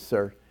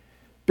officer,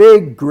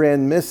 big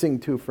grin, missing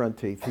 2 front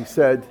teeth.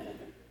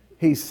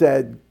 He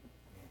said,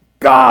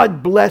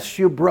 "God bless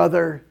you,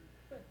 brother.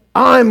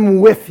 I'm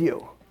with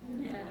you."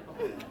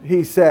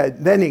 He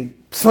said, then he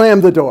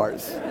slammed the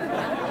doors.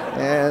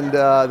 And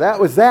that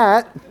was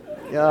that.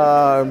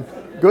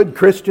 Good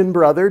Christian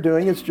brother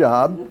doing his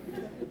job.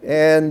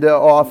 And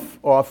off.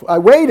 I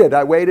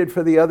waited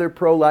for the other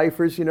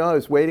pro-lifers. You know, I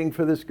was waiting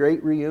for this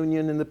great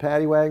reunion in the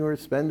paddy wagon. We're going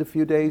to spend a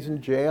few days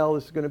in jail.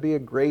 This is going to be a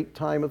great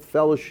time of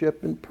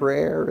fellowship and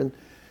prayer.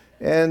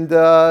 And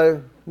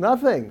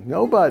nothing,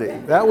 nobody.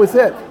 That was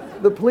it.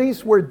 The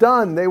police were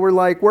done. They were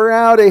like, "We're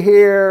out of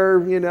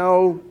here, you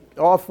know,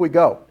 off we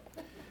go."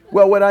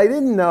 Well, what I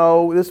didn't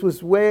know, this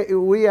was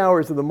wee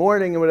hours of the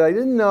morning, and what I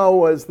didn't know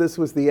was this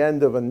was the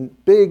end of a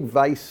big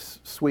vice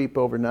sweep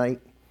overnight.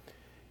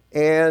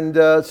 And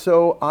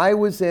so I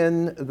was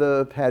in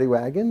the paddy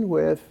wagon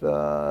with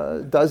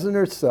a dozen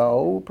or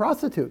so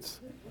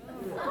prostitutes.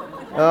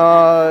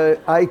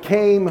 I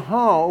came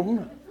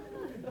home,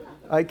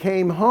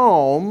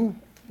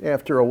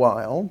 after a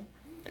while.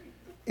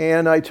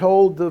 And I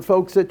told the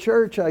folks at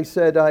church, I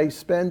said, I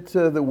spent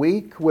the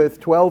week with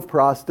 12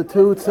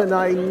 prostitutes, and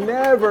I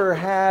never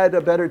had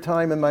a better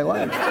time in my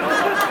life.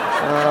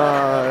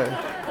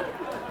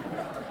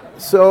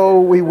 So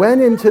we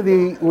went into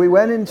the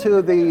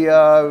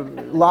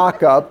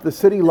lockup, the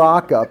city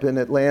lockup in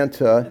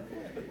Atlanta,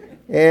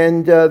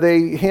 and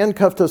they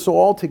handcuffed us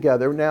all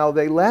together. Now,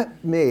 they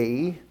let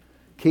me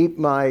keep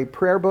my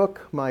prayer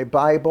book, my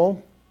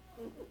Bible,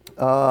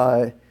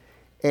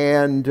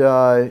 and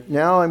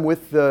now I'm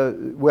with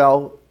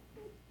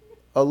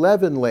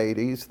 11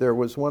 ladies. There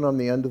was one on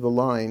the end of the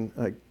line.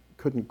 I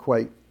couldn't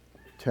quite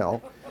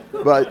tell,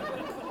 but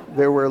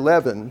there were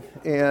 11,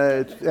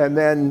 and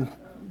then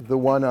the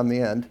one on the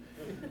end.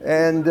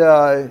 And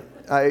I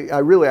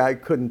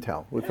couldn't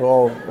tell.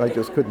 I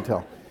just couldn't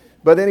tell.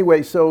 But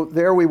anyway, so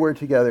there we were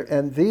together.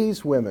 And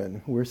these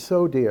women were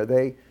so dear.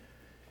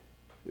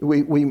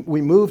 We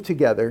moved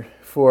together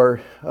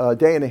for a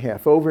day and a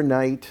half,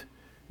 overnight,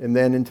 and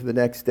then into the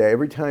next day.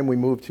 Every time we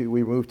moved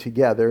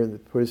together,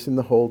 and put us in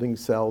the holding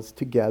cells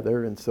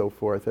together and so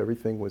forth.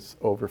 Everything was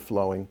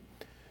overflowing,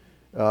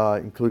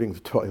 including the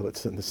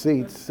toilets and the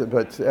seats.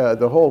 But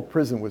the whole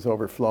prison was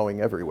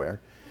overflowing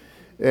everywhere.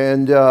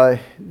 And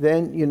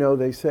then,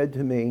 they said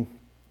to me,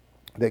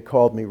 they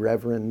called me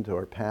reverend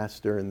or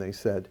pastor, and they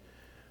said,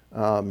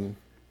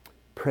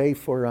 pray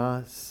for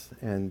us.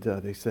 And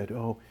they said,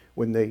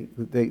 when they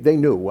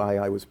knew why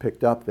I was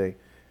picked up, they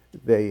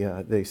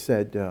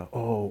said,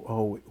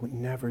 we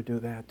never do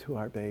that to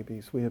our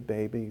babies. We have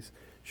babies.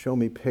 Show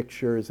me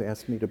pictures,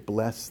 ask me to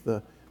bless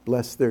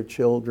their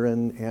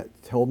children,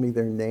 told me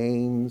their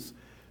names.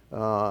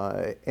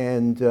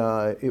 And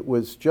it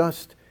was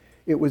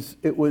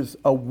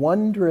a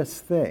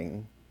wondrous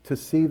thing to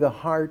see the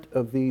heart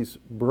of these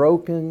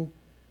broken,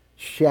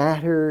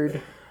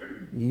 shattered,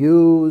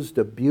 used,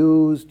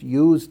 abused,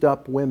 used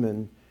up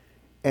women,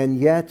 and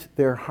yet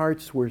their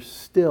hearts were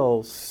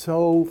still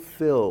so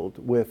filled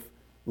with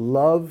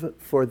love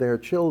for their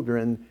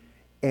children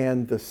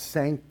and the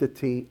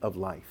sanctity of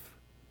life.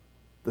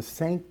 The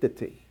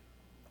sanctity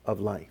of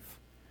life.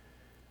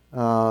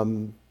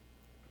 When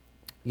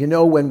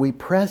we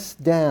press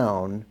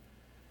down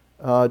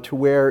to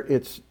where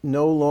it's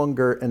no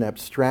longer an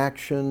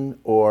abstraction,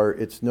 or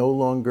it's no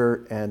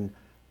longer an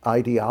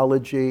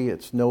ideology,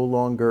 it's no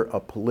longer a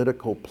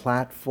political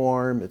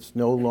platform, it's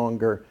no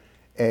longer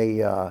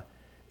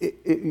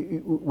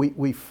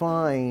we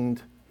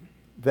find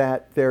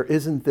that there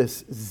isn't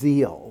this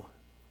zeal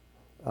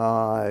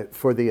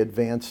for the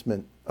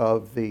advancement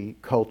of the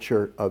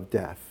culture of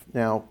death.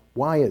 Now,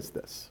 why is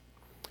this?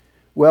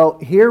 Well,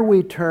 here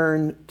we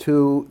turn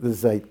to the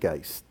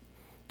zeitgeist,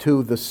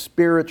 to the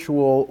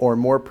spiritual, or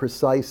more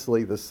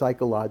precisely, the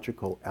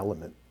psychological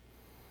element.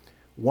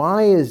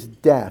 Why is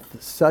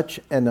death such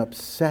an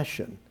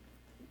obsession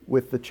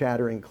with the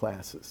chattering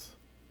classes?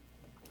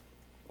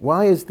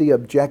 Why is the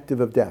objective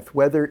of death,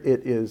 whether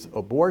it is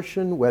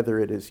abortion, whether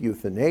it is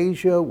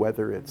euthanasia,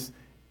 whether it's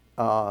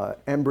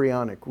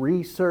embryonic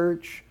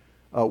research,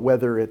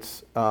 whether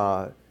it's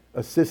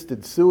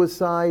assisted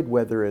suicide,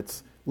 whether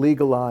it's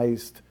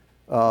legalized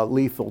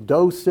lethal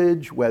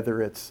dosage,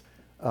 whether it's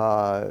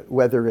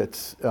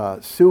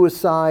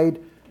suicide,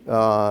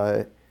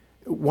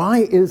 why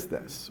is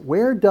this?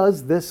 Where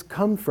does this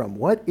come from?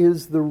 What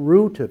is the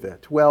root of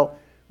it? Well,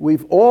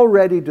 we've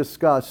already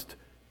discussed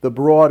the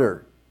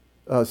broader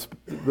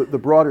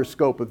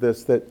scope of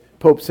this that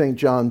Pope St.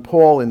 John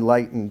Paul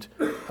enlightened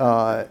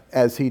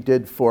as he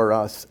did for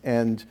us,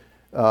 and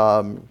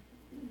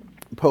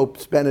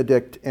Popes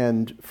Benedict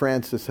and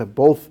Francis have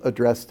both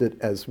addressed it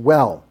as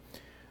well.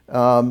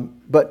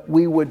 But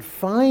we would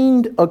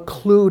find a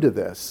clue to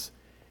this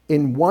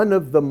in one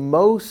of the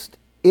most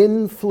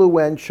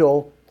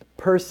influential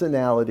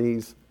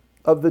personalities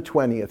of the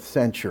 20th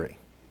century,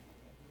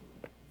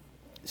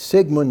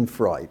 Sigmund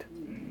Freud.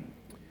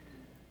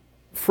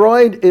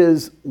 Freud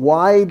is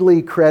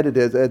widely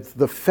credited as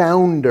the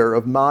founder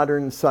of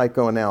modern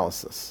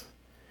psychoanalysis.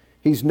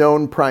 He's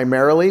known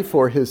primarily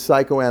for his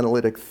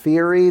psychoanalytic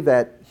theory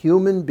that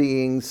human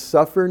beings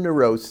suffer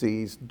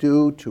neuroses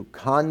due to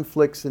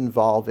conflicts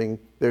involving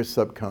their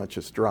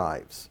subconscious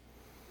drives.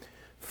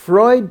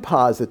 Freud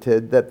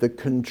posited that the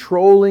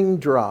controlling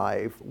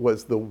drive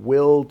was the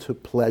will to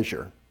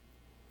pleasure.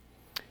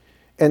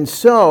 And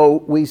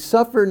so we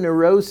suffer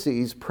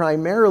neuroses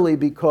primarily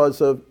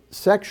because of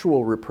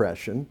sexual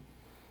repression,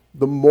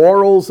 the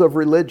morals of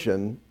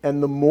religion,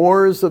 and the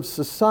mores of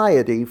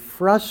society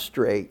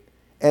frustrate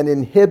and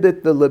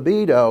inhibit the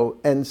libido,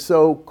 and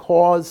so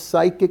cause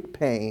psychic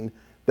pain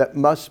that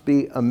must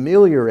be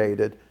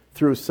ameliorated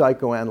through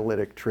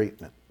psychoanalytic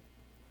treatment.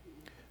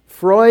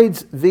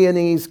 Freud's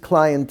Viennese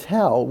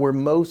clientele were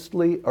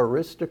mostly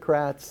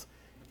aristocrats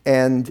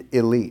and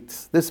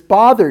elites. This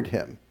bothered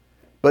him,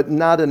 but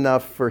not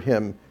enough for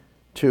him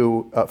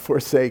to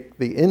forsake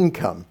the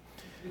income.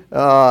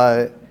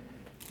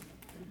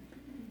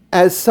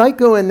 As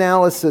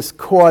psychoanalysis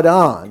caught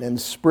on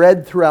and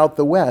spread throughout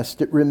the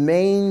West, it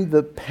remained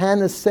the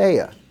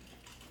panacea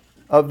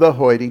of the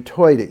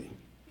hoity-toity.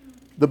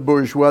 the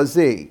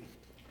bourgeoisie,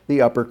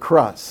 the upper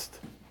crust.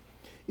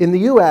 In the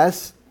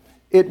U.S.,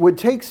 it would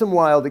take some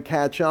while to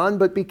catch on,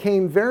 but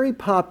became very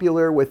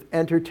popular with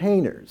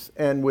entertainers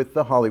and with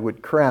the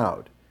Hollywood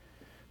crowd.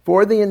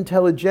 For the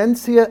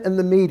intelligentsia and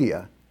the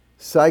media,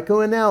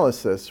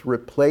 psychoanalysis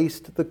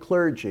replaced the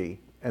clergy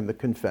and the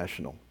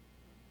confessional.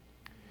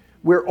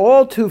 We're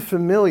all too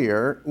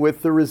familiar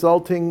with the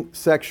resulting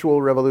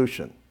sexual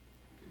revolution.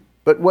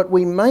 But what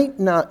we might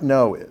not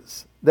know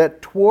is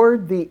that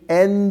toward the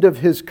end of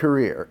his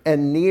career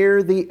and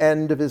near the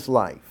end of his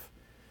life,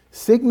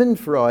 Sigmund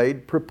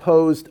Freud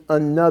proposed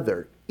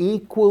another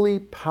equally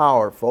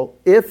powerful,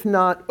 if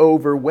not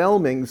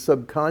overwhelming,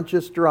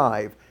 subconscious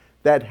drive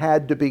that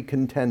had to be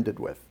contended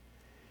with.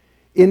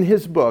 In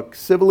his book,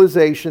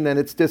 Civilization and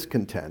Its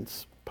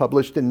Discontents,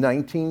 published in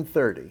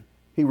 1930,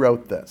 he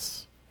wrote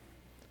this: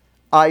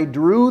 "I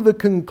drew the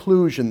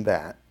conclusion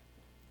that,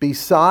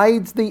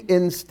 besides the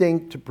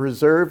instinct to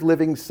preserve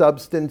living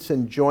substance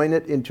and join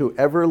it into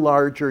ever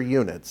larger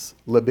units,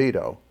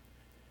 libido,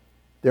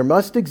 there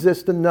must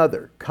exist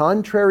another,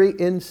 contrary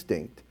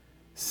instinct,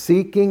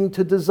 seeking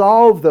to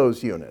dissolve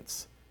those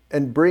units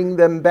and bring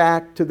them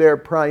back to their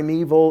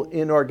primeval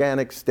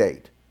inorganic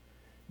state.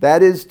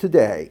 That is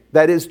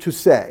to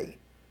say,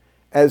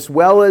 as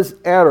well as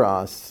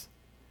eros,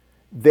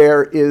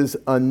 there is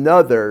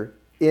another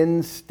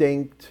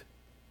instinct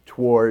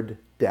toward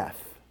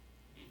death."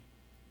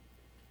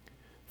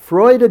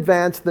 Freud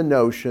advanced the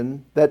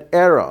notion that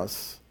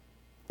eros,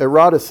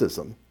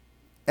 eroticism,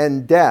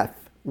 and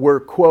death were,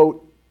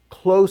 quote,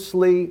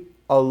 closely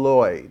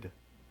alloyed,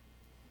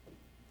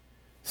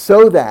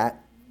 so that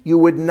you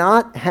would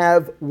not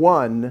have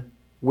one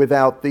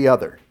without the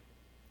other.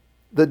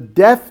 The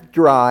death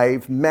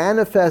drive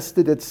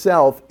manifested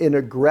itself in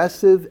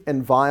aggressive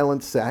and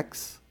violent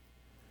sex.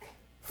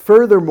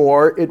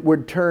 Furthermore, it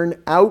would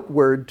turn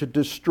outward to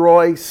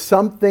destroy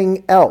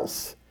something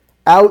else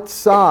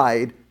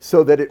outside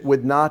so that it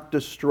would not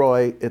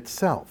destroy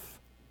itself.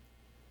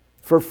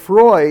 For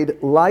Freud,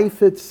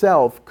 life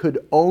itself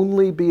could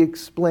only be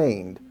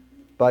explained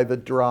by the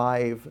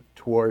drive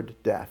toward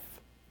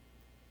death.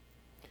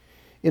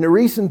 In a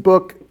recent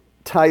book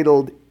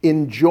titled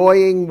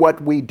Enjoying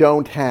What We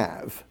Don't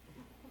Have,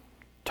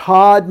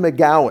 Todd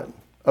McGowan,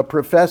 a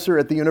professor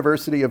at the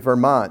University of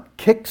Vermont,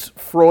 kicks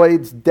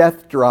Freud's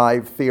death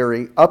drive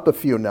theory up a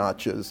few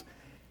notches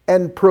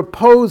and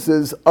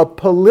proposes a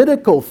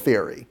political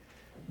theory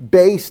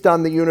based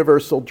on the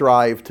universal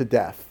drive to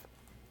death.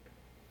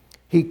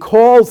 He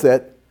calls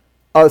it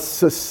a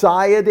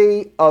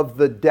society of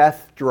the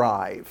death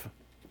drive.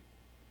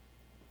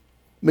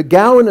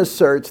 McGowan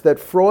asserts that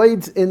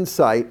Freud's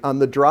insight on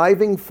the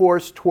driving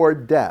force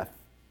toward death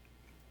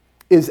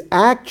is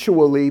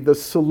actually the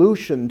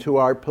solution to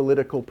our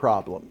political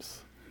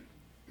problems.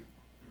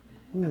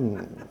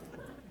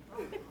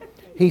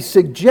 He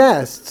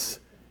suggests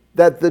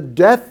that the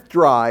death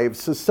drive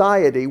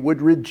society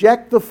would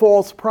reject the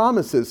false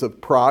promises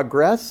of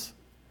progress,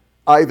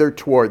 either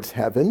towards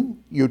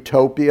heaven,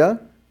 utopia,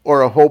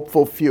 or a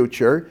hopeful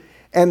future,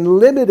 and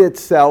limit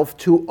itself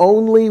to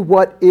only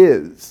what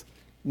is,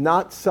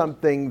 not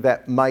something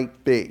that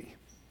might be.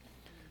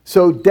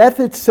 So death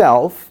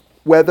itself,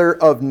 whether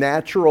of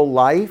natural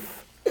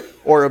life,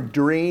 or of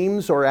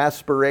dreams or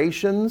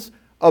aspirations,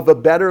 of a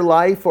better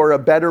life or a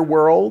better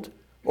world,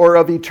 or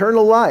of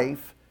eternal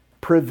life,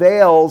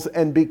 prevails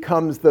and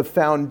becomes the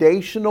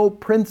foundational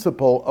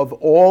principle of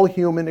all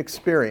human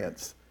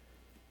experience.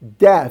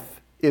 Death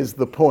is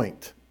the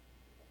point.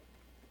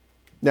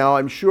 Now,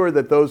 I'm sure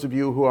that those of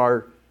you who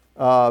are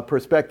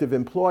prospective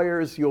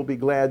employers, you'll be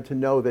glad to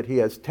know that he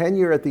has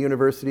tenure at the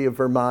University of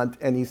Vermont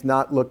and he's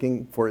not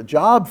looking for a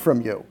job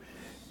from you.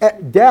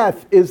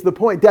 Death is the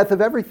point, death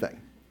of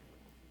everything,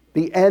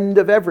 the end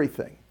of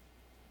everything,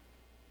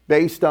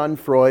 based on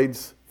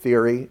Freud's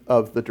theory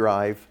of the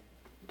drive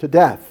to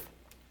death.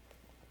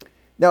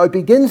 Now, it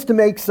begins to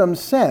make some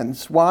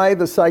sense why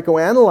the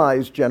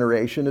psychoanalyzed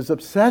generation is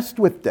obsessed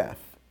with death.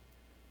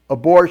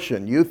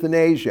 Abortion,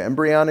 euthanasia,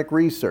 embryonic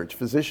research,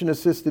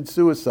 physician-assisted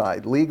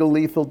suicide, legal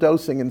lethal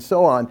dosing, and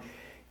so on.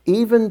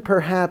 Even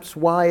perhaps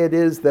why it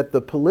is that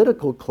the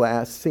political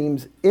class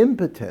seems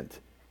impotent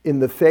in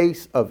the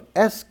face of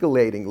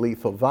escalating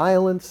lethal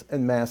violence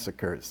and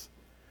massacres.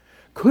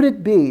 Could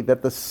it be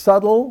that the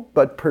subtle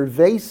but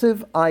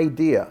pervasive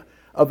idea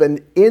of an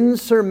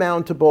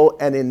insurmountable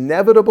and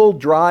inevitable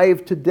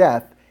drive to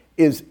death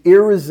is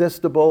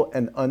irresistible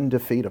and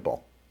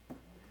undefeatable?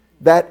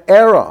 That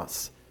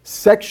eros,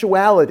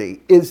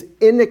 sexuality, is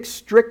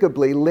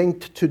inextricably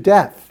linked to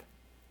death.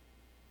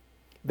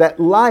 That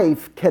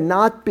life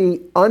cannot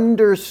be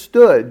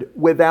understood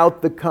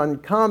without the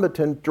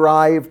concomitant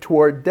drive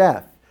toward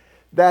death.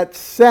 That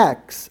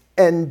sex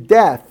and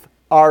death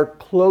are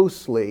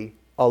closely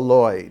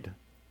alloyed.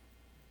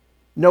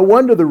 No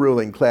wonder the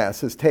ruling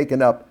class is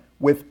taken up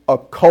with a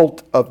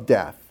cult of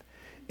death.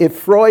 If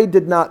Freud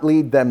did not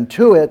lead them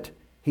to it,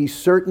 he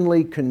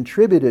certainly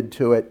contributed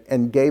to it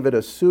and gave it a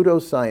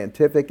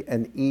pseudoscientific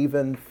and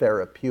even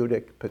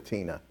therapeutic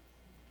patina.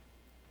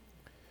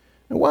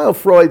 And while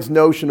Freud's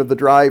notion of the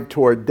drive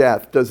toward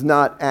death does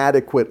not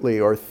adequately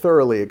or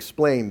thoroughly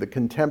explain the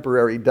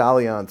contemporary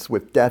dalliance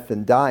with death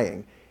and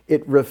dying,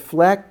 it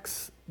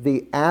reflects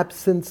the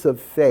absence of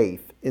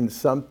faith in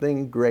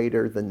something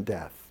greater than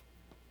death.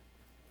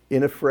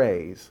 In a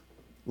phrase,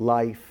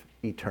 life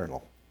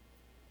eternal.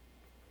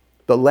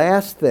 The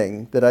last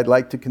thing that I'd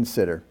like to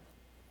consider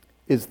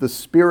is the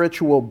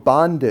spiritual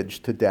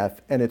bondage to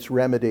death and its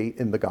remedy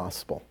in the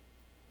gospel.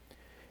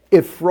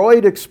 If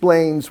Freud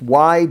explains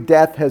why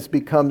death has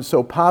become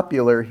so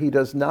popular, he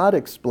does not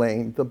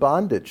explain the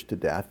bondage to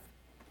death.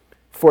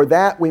 For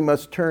that, we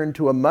must turn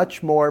to a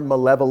much more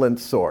malevolent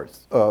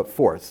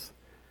force,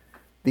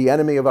 the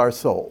enemy of our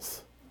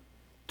souls,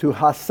 to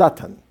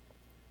Hasatan,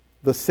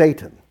 the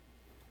Satan,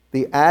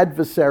 the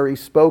adversary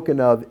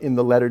spoken of in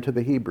the letter to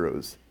the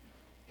Hebrews,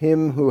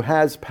 him who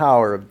has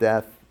power of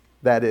death,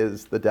 that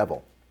is, the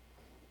devil.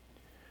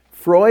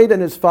 Freud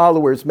and his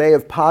followers may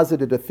have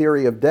posited a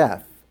theory of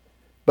death,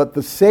 but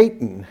the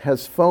Satan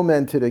has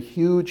fomented a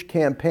huge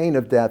campaign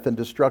of death and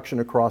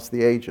destruction across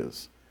the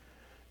ages.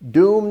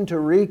 Doomed to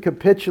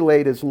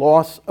recapitulate his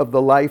loss of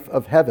the life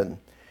of heaven,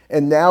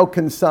 and now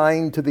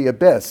consigned to the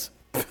abyss,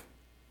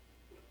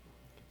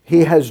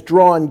 he has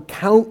drawn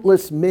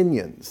countless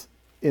minions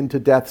into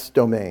death's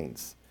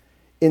domains,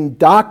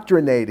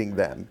 indoctrinating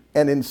them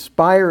and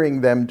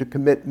inspiring them to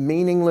commit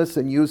meaningless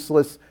and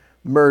useless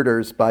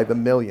murders by the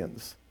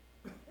millions.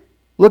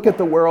 Look at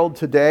the world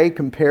today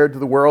compared to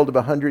the world of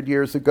 100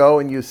 years ago,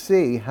 and you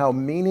see how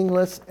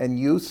meaningless and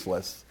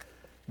useless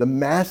the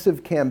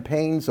massive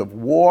campaigns of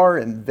war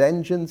and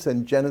vengeance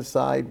and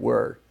genocide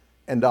were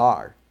and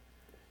are.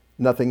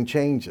 Nothing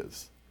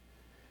changes.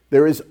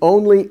 There is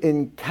only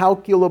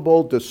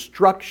incalculable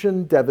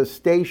destruction,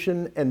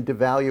 devastation, and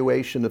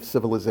devaluation of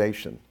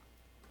civilization.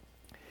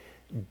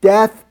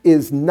 Death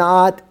is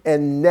not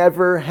and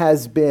never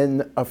has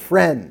been a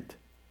friend.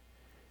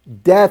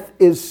 Death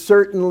is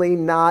certainly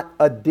not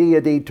a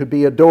deity to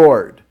be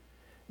adored.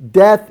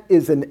 Death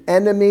is an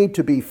enemy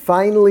to be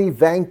finally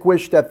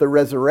vanquished at the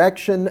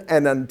resurrection,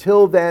 and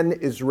until then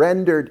is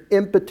rendered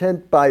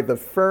impotent by the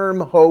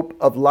firm hope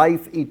of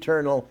life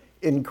eternal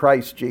in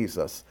Christ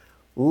Jesus.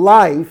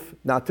 Life,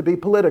 not to be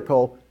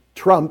political,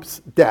 trumps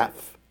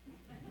death.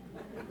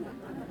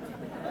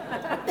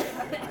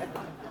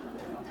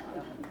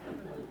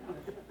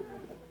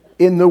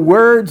 In the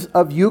words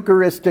of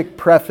Eucharistic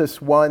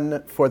Preface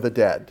 1 for the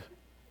dead,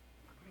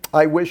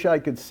 I wish I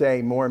could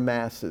say more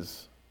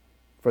masses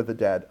for the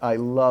dead. I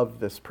love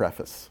this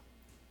preface.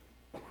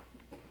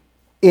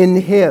 In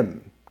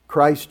him,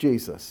 Christ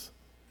Jesus,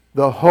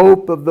 the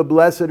hope of the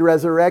blessed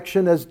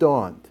resurrection has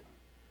dawned,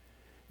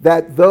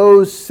 that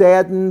those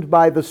saddened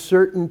by the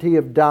certainty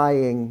of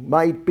dying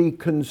might be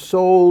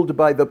consoled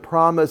by the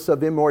promise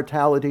of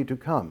immortality to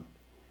come.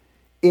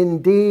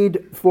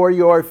 Indeed, for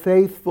your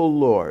faithful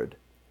Lord,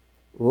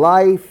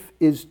 life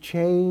is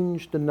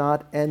changed and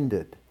not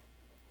ended.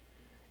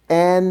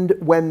 And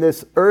when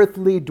this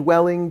earthly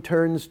dwelling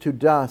turns to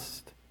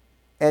dust,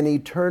 an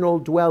eternal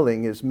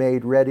dwelling is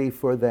made ready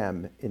for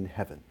them in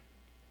heaven.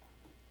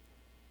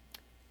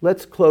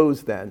 Let's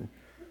close then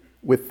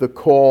with the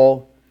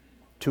call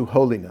to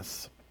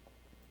holiness.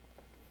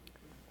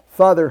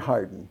 Father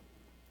Hardon,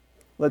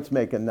 let's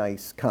make a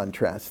nice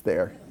contrast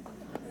there,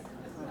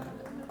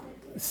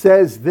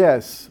 says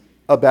this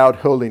about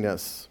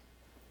holiness.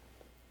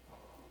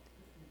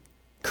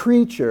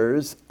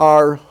 Creatures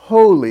are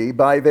holy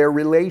by their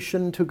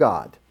relation to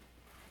God.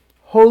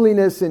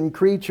 Holiness in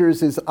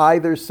creatures is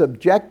either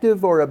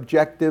subjective or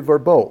objective or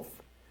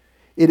both.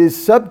 It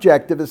is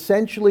subjective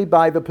essentially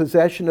by the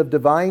possession of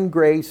divine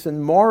grace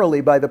and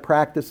morally by the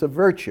practice of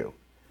virtue.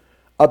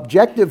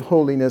 Objective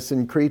holiness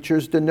in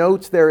creatures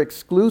denotes their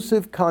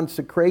exclusive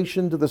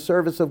consecration to the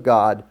service of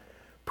God,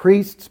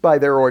 priests by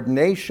their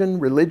ordination,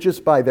 religious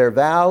by their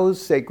vows,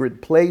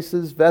 sacred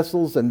places,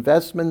 vessels, and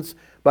vestments,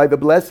 by the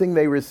blessing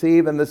they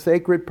receive and the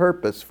sacred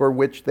purpose for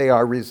which they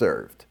are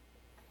reserved.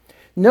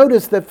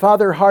 Notice that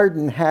Father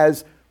Hardon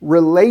has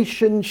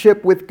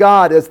relationship with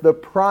God as the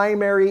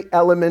primary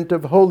element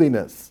of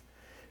holiness.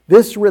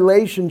 This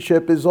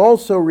relationship is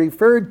also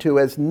referred to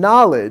as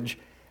knowledge,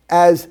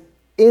 as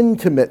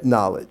intimate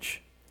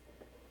knowledge.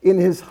 In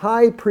his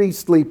high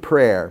priestly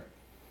prayer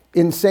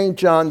in St.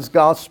 John's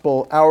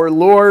Gospel, our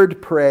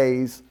Lord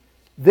prays,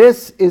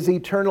 "This is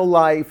eternal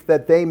life,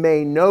 that they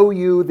may know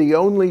you, the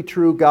only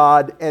true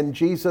God, and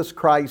Jesus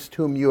Christ,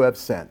 whom you have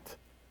sent."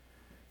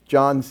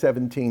 John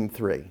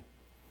 17:3.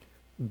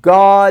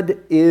 God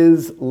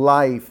is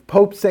life.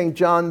 Pope St.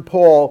 John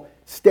Paul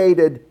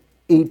stated,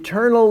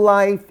 eternal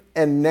life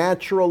and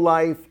natural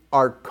life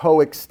are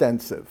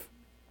coextensive.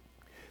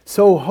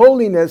 So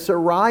holiness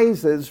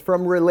arises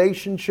from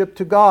relationship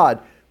to God.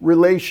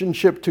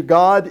 Relationship to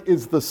God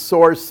is the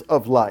source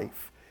of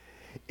life.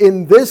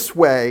 In this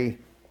way,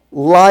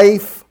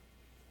 life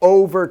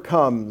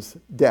overcomes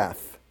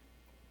death.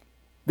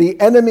 The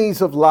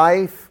enemies of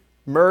life,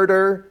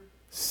 murder,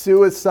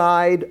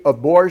 suicide,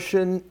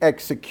 abortion,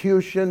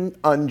 execution,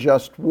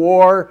 unjust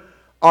war,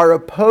 are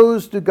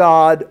opposed to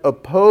God,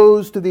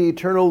 opposed to the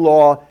eternal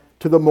law,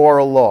 to the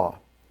moral law.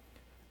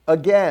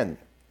 again,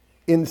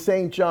 in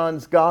St.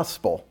 John's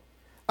Gospel,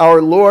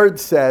 our Lord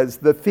says,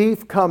 "The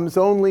thief comes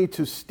only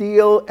to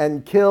steal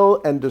and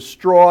kill and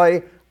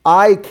destroy.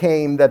 I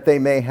came that they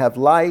may have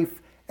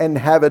life and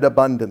have it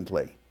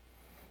abundantly."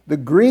 The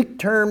Greek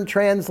term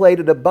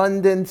translated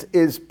abundance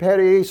is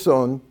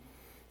perison,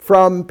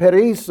 from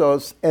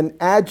perisos, an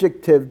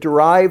adjective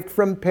derived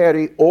from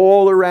peri,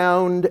 all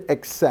around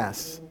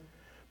excess.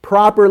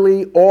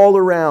 Properly, all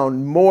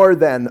around, more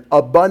than,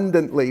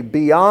 abundantly,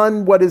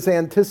 beyond what is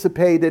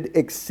anticipated,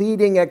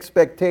 exceeding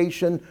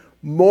expectation,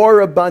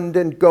 more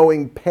abundant,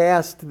 going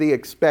past the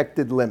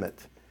expected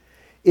limit.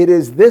 It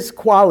is this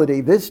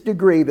quality, this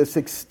degree, this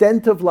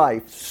extent of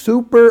life,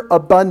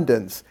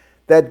 superabundance,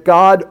 that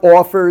God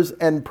offers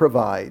and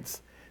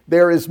provides.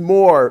 There is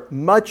more,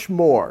 much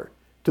more,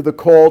 to the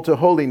call to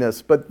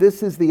holiness, but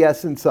this is the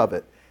essence of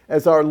it.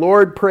 As our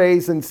Lord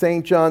prays in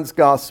St. John's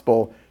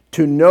Gospel,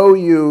 "To know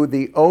you,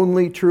 the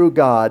only true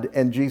God,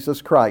 and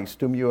Jesus Christ,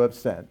 whom you have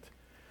sent."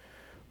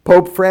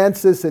 Pope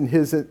Francis, in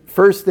his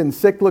first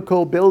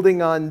encyclical,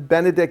 building on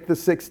Benedict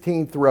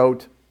XVI,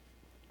 wrote,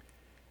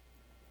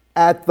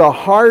 "At the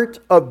heart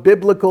of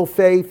biblical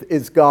faith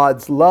is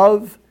God's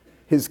love,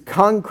 His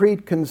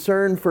concrete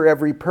concern for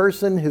every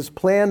person, His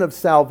plan of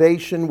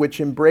salvation,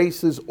 which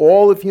embraces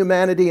all of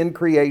humanity and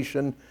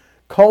creation,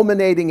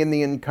 culminating in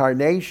the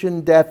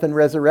incarnation, death, and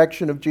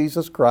resurrection of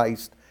Jesus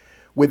Christ.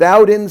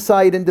 Without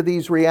insight into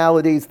these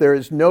realities, there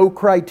is no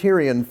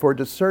criterion for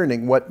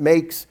discerning what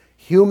makes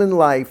human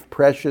life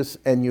precious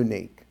and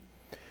unique."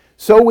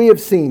 So we have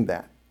seen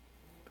that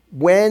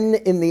when,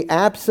 in the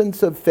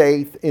absence of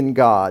faith in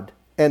God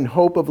and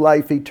hope of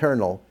life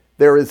eternal,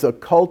 there is a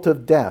cult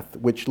of death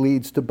which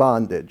leads to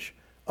bondage,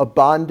 a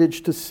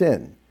bondage to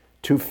sin,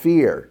 to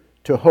fear,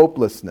 to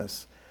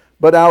hopelessness.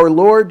 But our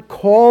Lord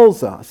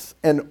calls us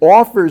and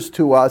offers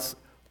to us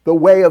the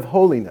way of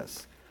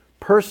holiness,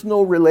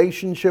 personal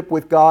relationship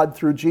with God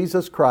through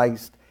Jesus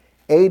Christ,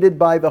 aided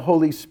by the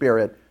Holy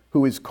Spirit,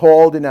 who is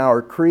called in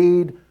our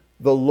creed,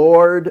 the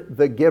Lord,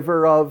 the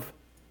giver of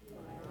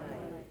life.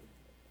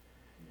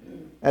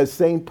 As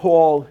St.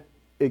 Paul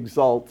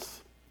exalts,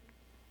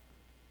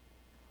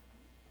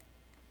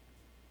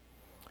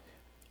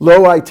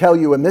 "Lo, I tell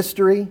you a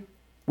mystery.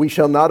 We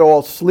shall not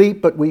all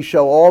sleep, but we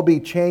shall all be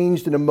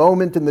changed in a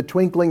moment, in the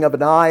twinkling of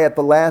an eye, at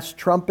the last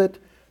trumpet.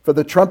 For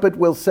the trumpet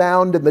will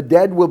sound, and the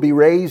dead will be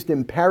raised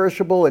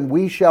imperishable, and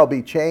we shall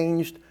be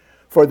changed.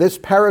 For this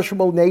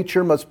perishable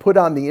nature must put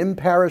on the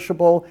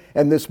imperishable,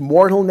 and this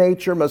mortal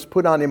nature must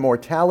put on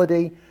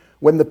immortality.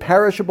 When the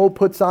perishable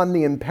puts on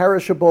the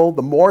imperishable,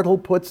 the mortal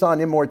puts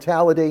on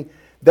immortality.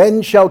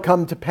 Then shall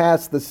come to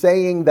pass the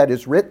saying that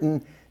is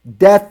written,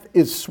 Death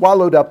is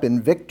swallowed up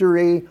in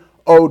victory.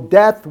 O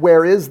death,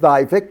 where is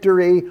thy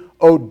victory?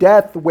 O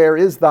death, where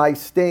is thy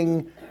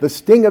sting? The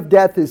sting of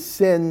death is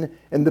sin,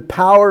 and the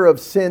power of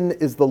sin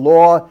is the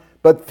law.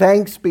 But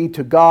thanks be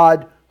to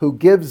God who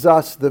gives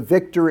us the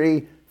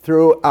victory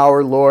through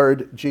our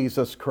Lord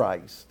Jesus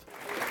Christ."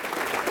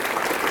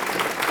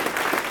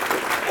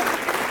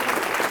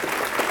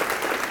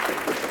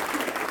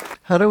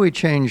 How do we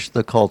change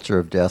the culture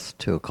of death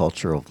to a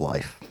culture of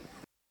life?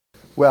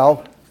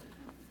 Well,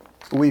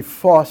 we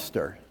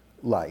foster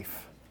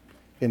life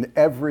in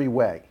every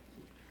way.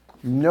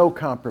 No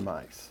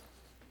compromise.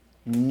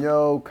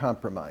 No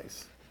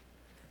compromise.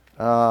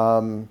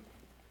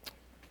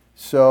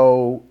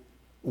 So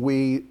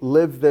we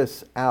live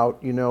this out.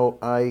 You know,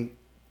 I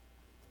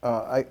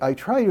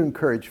try to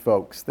encourage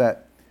folks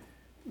that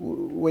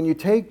when you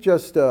take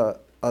just a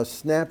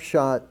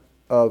snapshot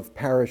of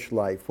parish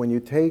life, when you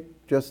take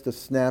just a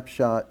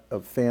snapshot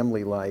of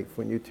family life,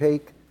 when you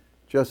take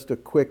just a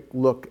quick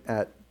look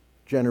at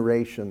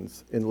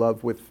generations in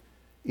love with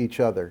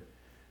each other,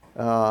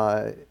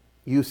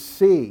 you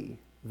see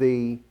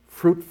the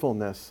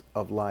fruitfulness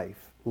of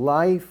life.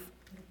 Life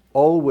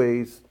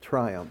always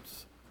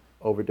triumphs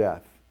over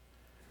death.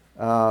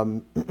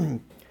 I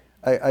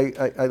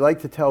like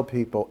to tell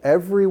people,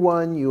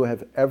 everyone you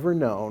have ever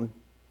known,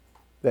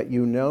 that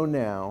you know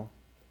now,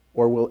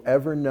 or will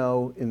ever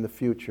know in the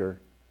future,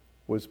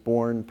 was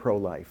born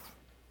pro-life.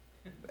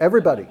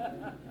 Everybody.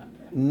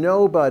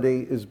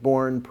 Nobody is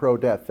born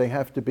pro-death. They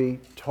have to be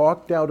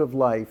talked out of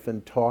life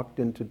and talked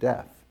into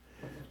death.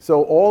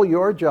 So all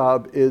your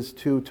job is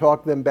to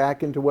talk them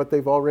back into what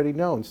they've already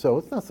known. So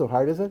it's not so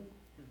hard, is it?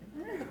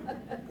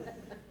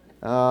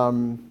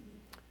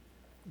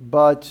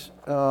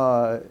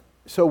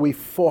 So we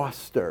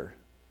foster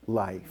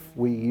life.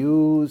 We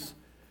use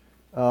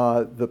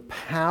the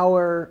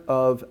power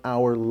of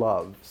our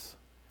loves.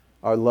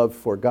 Our love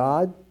for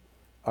God,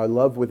 our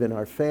love within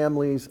our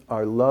families,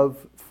 our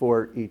love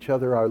for each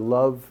other, our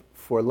love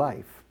for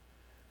life.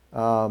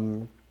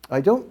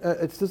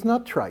 This is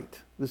not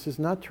trite. This is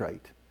not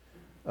trite.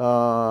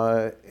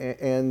 But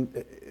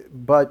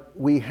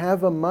we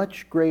have a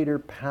much greater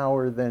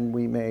power than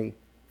we may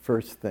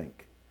first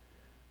think.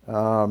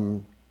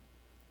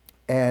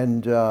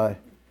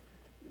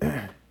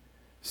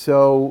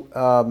 So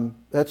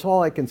that's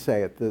all I can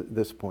say at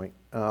this point,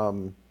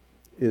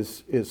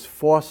 is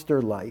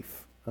foster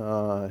life.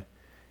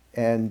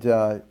 And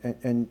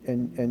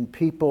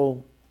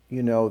people,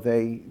 you know,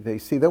 they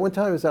see that. One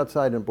time I was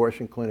outside an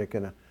abortion clinic,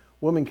 and a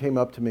woman came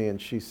up to me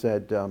and she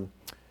said,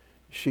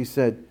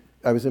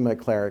 I was in my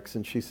clerics,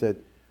 and she said,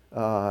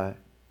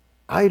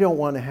 I don't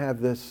want to have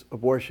this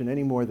abortion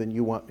any more than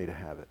you want me to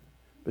have it.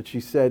 But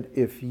she said,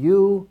 if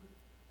you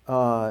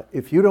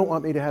don't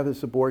want me to have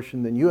this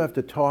abortion, then you have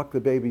to talk the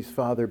baby's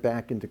father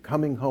back into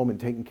coming home and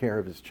taking care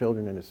of his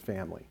children and his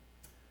family.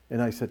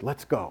 And I said,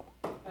 let's go.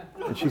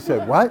 And she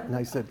said, what? And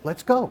I said,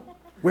 let's go.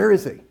 Where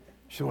is he?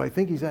 She said, well, I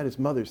think he's at his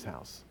mother's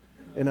house.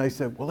 And I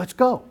said, well, let's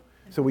go.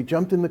 So we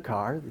jumped in the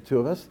car, the two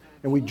of us,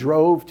 and we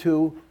drove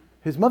to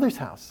his mother's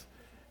house.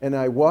 And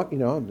I walked, you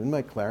know, I'm in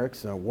my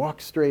clerics, and I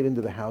walked straight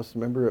into the house.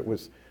 Remember, it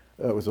was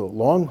a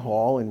long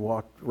hall, and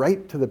walked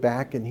right to the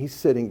back, and he's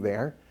sitting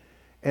there.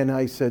 And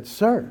I said,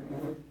 sir,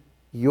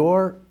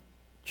 your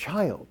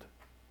child,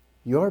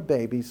 your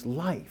baby's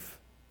life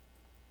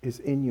is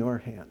in your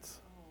hands.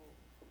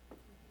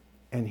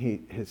 And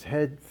his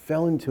head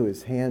fell into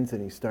his hands,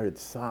 and he started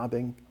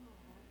sobbing.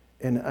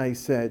 And I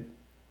said,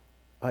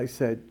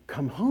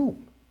 come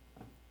home.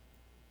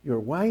 Your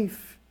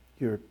wife,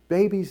 your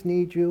babies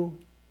need you.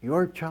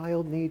 Your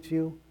child needs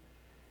you.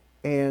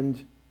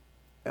 And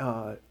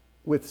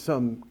with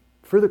some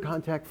further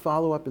contact,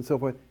 follow-up, and so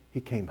forth, he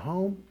came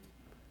home,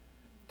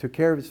 took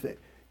care of his family.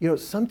 You know,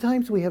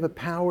 sometimes we have a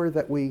power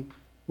that we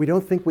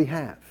don't think we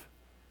have.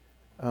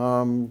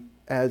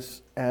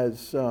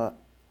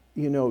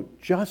 You know,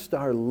 just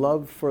our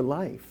love for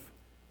life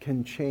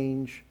can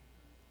change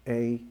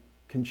a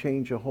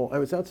whole. I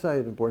was outside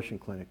an abortion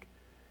clinic.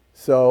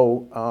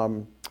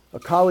 So a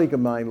colleague of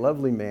mine,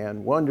 lovely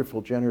man,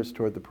 wonderful, generous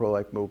toward the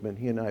pro-life movement.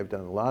 He and I have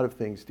done a lot of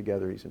things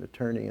together. He's an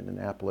attorney in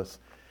Annapolis.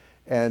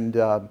 And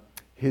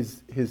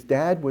his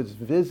dad was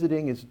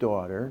visiting his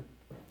daughter,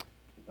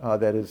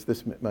 that is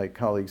my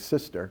colleague's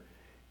sister,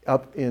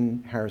 up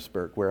in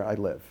Harrisburg, where I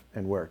live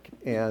and work.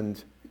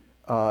 And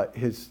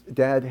his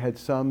dad had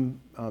some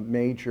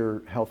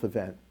major health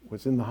event,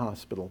 was in the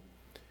hospital.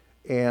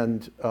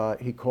 And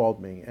he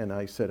called me, and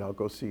I said, I'll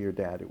go see your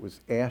dad. It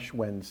was Ash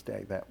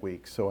Wednesday that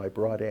week, so I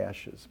brought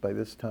ashes. By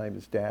this time,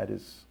 his dad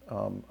is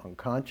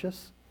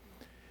unconscious.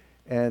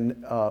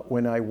 And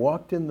when I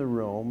walked in the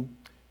room,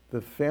 the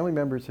family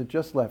members had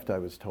just left, I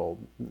was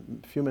told,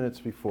 a few minutes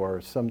before,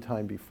 or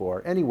sometime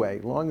before.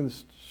 Anyway, long and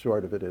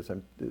short of it is,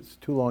 it's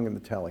too long in the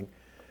telling.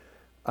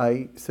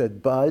 I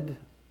said, Bud,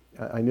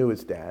 I knew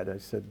his dad. I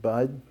said,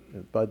 Bud,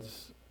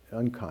 Bud's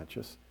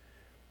unconscious,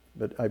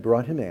 but I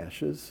brought him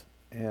ashes.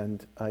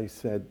 And I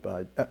said,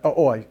 Bud,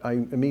 I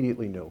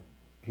immediately knew.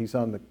 He's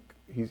on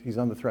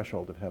the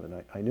threshold of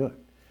heaven. I knew it.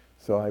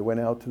 So I went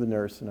out to the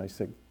nurse and I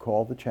said,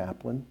 call the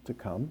chaplain to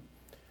come.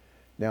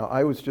 Now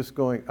I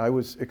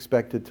was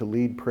expected to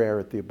lead prayer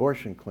at the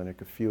abortion clinic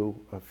a few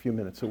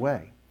minutes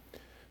away.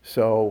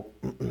 So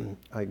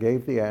I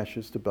gave the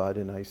ashes to Bud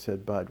and I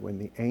said, Bud, when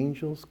the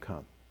angels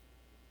come,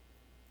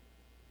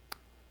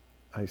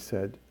 I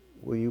said,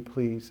 will you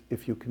please,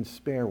 if you can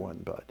spare one,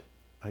 Bud,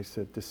 I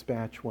said,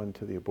 dispatch one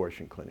to the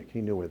abortion clinic.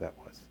 He knew where that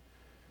was.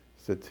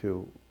 I said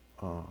to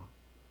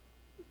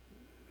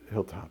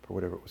Hilltop or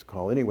whatever it was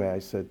called. Anyway, I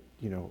said,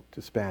 you know,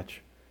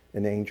 dispatch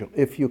an angel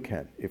if you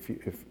can, if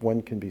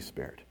one can be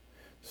spared.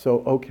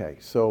 So, okay,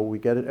 so we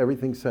get it,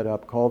 everything set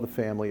up, call the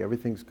family,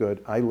 everything's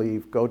good. I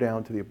leave, go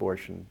down to the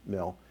abortion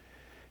mill,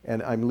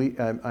 and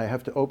I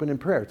have to open in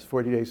prayer. It's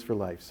 40 days for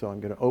life, so I'm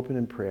going to open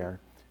in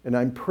prayer. And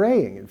I'm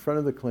praying in front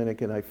of the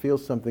clinic, and I feel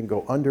something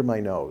go under my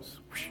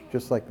nose, whoosh,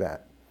 just like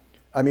that.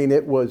 I mean,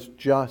 it was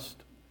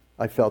just,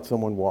 I felt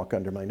someone walk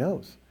under my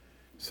nose.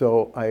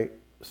 So I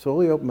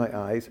slowly open my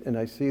eyes and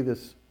I see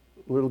this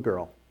little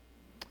girl.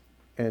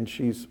 And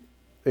she's,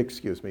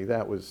 excuse me,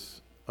 that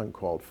was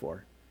uncalled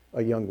for,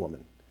 a young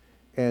woman.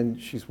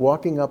 And she's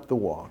walking up the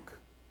walk.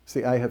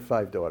 See, I have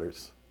 5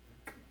 daughters,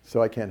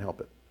 so I can't help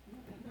it.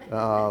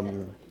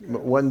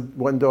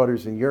 One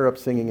daughter's in Europe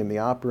singing in the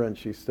opera, and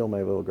she's still my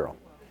little girl.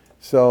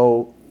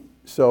 So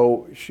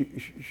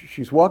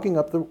she's walking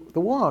up the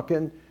walk,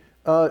 and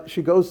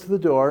she goes to the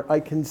door. I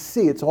can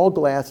see, it's all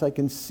glass, I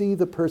can see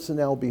the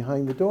personnel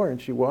behind the door,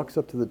 and she walks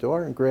up to the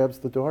door and grabs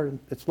the door, and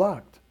it's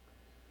locked.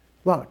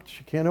 Locked,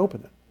 she can't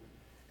open it.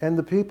 And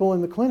the people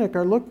in the clinic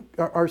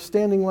are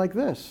standing like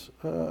this,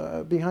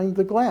 behind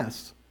the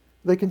glass.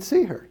 They can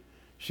see her.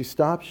 She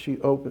stops,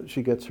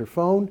 she gets her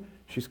phone,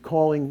 she's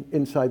calling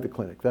inside the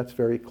clinic. That's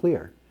very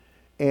clear.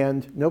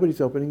 And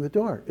nobody's opening the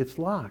door, it's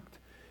locked.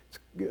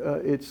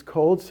 It's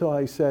cold, so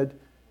I said,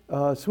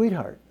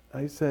 sweetheart,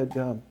 I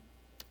said,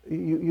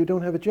 you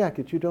don't have a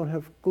jacket, you don't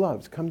have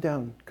gloves. Come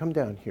down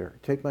here.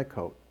 Take my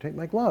coat, take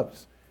my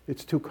gloves.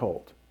 It's too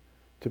cold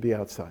to be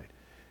outside.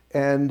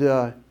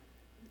 And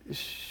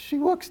she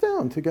walks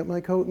down to get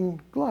my coat and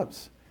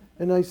gloves.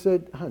 And I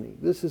said, honey,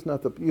 this is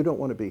not you don't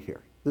want to be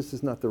here. This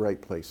is not the right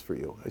place for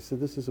you. I said,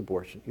 this is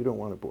abortion. You don't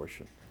want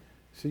abortion.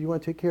 She said, you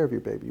want to take care of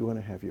your baby. You want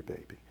to have your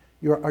baby.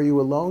 Are you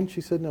alone?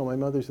 She said, no, my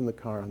mother's in the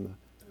car on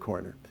the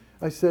corner.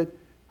 I said,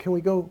 can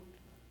we go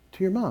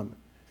to your mom?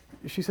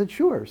 she said,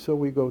 sure. So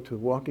we go to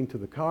walking to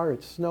the car.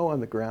 It's snow on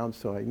the ground,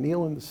 so I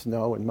kneel in the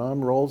snow, and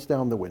Mom rolls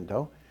down the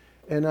window.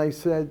 And I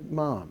said,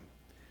 Mom,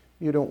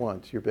 you don't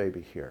want your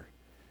baby here.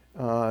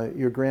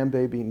 Your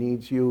grandbaby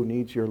needs you,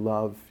 needs your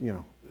love, you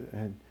know.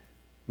 And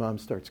Mom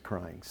starts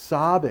crying,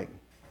 sobbing,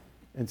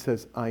 and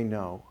says, I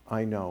know,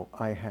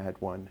 I had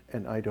one,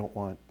 and I don't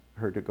want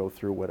her to go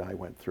through what I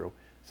went through.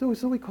 So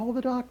we call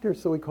the doctor.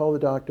 So we call the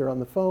doctor on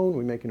the phone.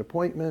 We make an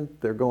appointment.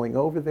 They're going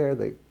over there.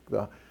 The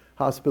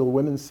Hospital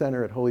Women's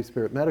Center at Holy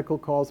Spirit Medical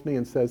calls me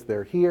and says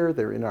they're here.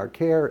 They're in our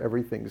care.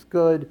 Everything's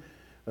good.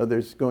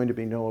 There's going to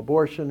be no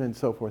abortion, and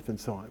so forth and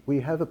so on.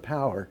 We have a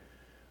power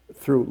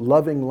through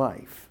loving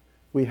life.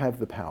 We have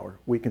the power.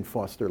 We can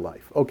foster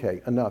life.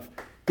 Okay, enough.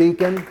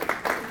 Deacon,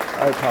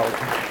 I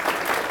apologize.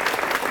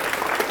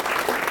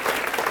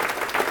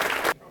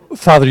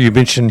 Father, you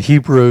mentioned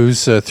Hebrews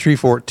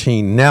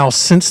 3:14. Now,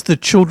 since the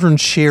children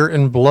share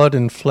in blood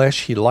and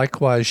flesh, he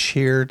likewise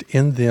shared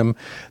in them,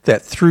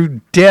 that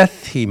through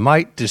death he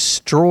might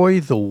destroy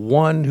the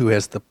one who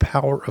has the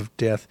power of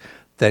death,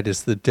 that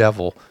is the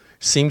devil.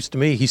 Seems to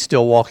me he's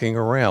still walking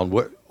around.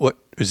 What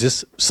is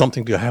this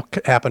something to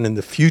happen in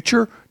the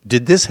future?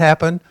 Did this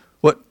happen?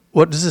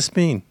 What does this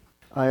mean?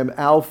 I am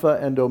Alpha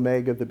and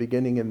Omega, the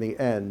beginning and the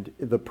end.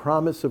 The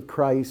promise of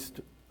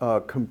Christ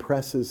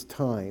compresses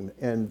time,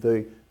 and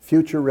the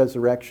future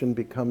resurrection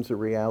becomes a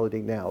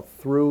reality now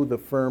through the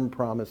firm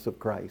promise of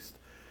Christ,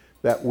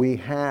 that we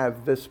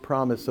have this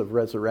promise of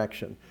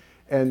resurrection.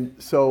 And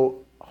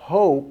so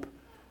hope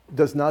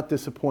does not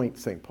disappoint,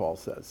 St. Paul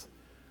says.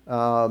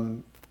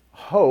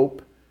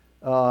 Hope,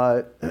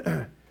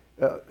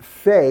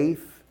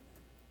 faith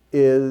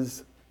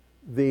is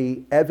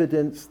the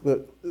evidence,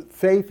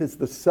 faith is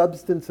the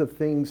substance of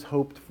things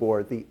hoped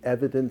for, the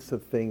evidence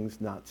of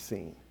things not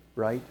seen,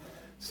 right?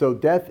 So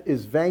death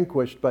is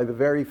vanquished by the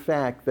very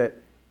fact that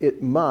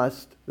it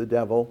must, the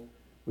devil,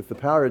 with the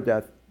power of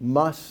death,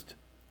 must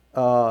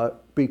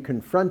be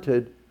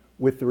confronted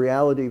with the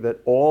reality that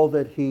all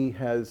that he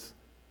has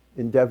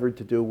endeavored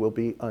to do will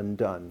be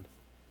undone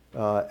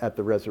at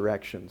the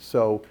resurrection.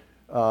 So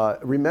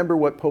remember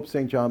what Pope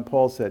St. John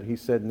Paul said. He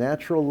said,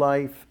 natural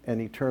life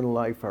and eternal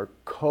life are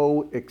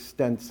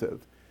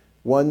coextensive.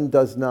 One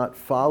does not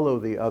follow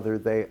the other.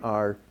 They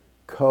are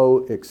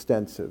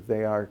coextensive.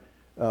 They are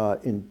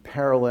in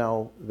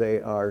parallel.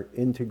 They are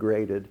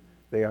integrated.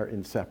 They are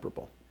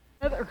inseparable.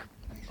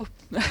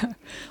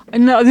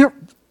 Another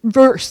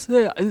verse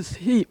says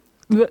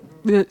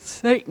that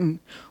Satan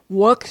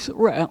walks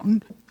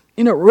around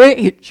in a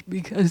rage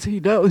because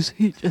he knows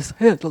he just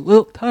has a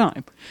little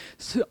time.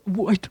 So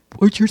what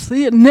you're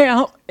seeing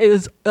now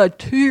is a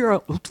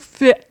 2-year-old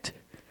fit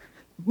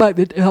by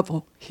the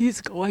devil. He's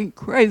going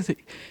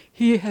crazy.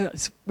 He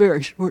has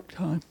very short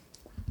time.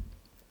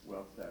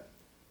 Well said.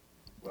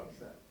 Well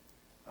said.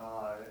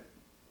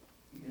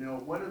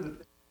 One of the...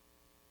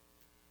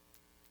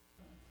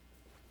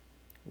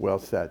 Well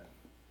said.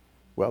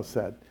 Well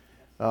said.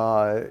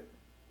 One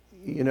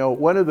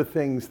of the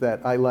things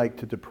that I like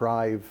to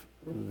deprive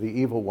the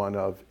evil one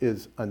of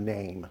is a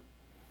name.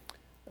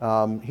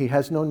 He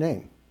has no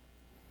name.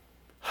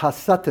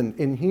 Ha-Satan.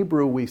 In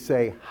Hebrew we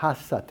say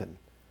Ha-Satan.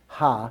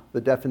 Ha,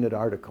 the definite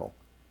article.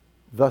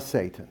 The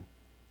Satan,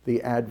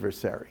 the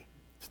adversary.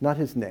 It's not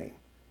his name.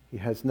 He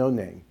has no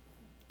name.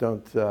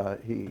 You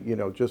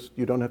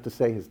don't have to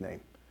say his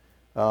name.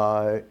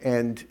 Well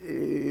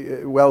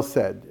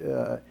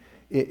said.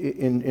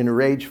 In a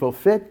rageful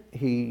fit,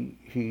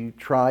 he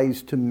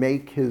tries to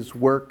make his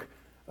work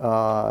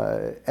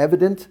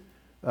evident,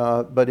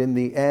 but in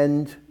the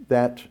end,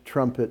 that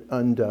trumpet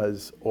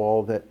undoes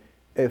all that.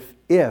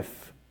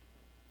 If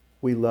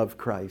we love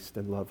Christ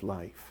and love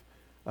life,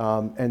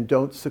 and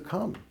don't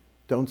succumb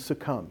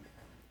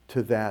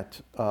to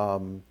that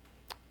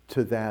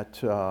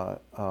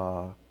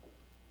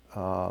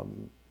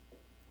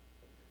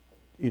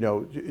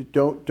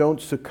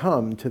don't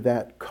succumb to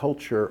that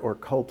culture or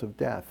cult of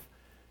death.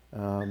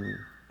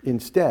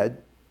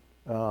 Instead,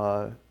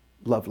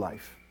 love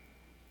life.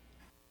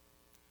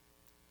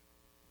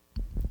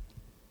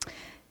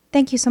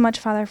 Thank you so much,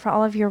 Father, for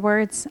all of your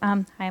words.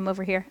 Hi, I'm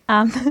over here.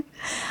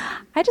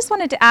 I just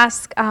wanted to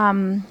ask,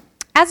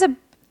 as a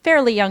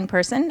fairly young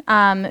person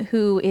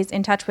who is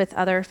in touch with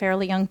other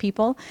fairly young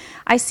people,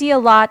 I see a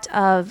lot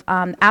of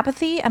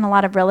apathy and a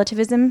lot of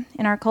relativism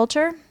in our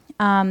culture.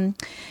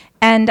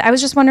 And I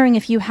was just wondering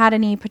if you had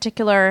any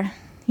particular,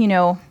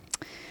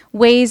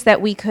 ways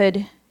that we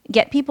could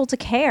get people to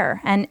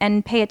care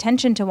and pay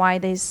attention to why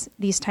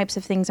these types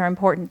of things are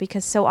important,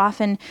 because so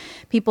often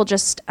people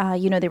just,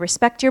 they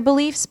respect your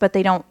beliefs, but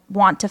they don't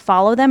want to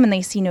follow them and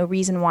they see no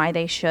reason why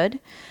they should.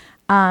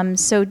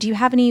 So do you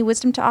have any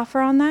wisdom to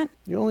offer on that?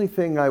 The only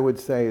thing I would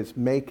say is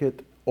make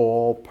it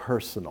all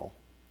personal.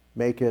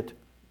 Make it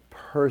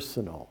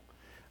personal.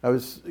 I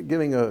was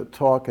giving a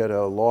talk at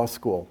a law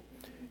school,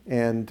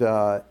 and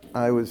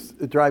I was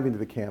driving to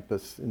the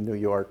campus in New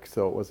York,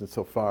 so it wasn't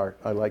so far.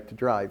 I like to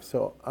drive,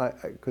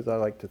 because I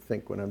like to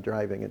think when I'm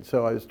driving. And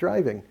so I was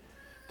driving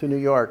to New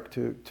York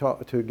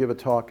to give a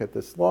talk at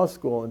this law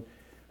school.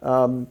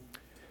 And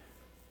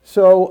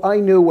So I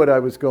knew what I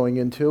was going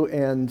into,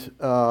 and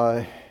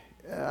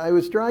I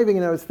was driving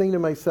and I was thinking to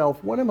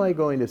myself, what am I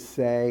going to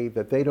say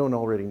that they don't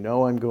already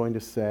know I'm going to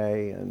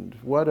say, and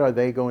what are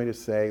they going to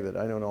say that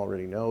I don't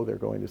already know they're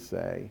going to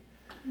say?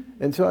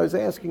 And so I was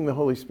asking the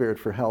Holy Spirit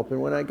for help,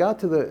 and when I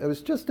got I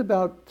was just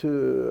about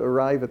to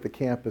arrive at the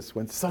campus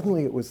when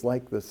suddenly it was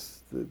like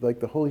this, like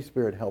the Holy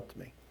Spirit helped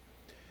me.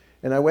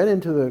 And I went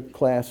into the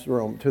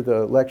classroom, to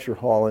the lecture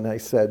hall, and I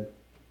said,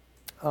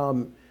 I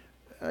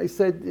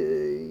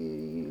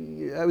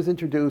was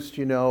introduced,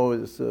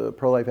 as a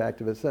pro-life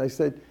activist, and I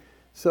said,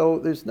 so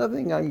there's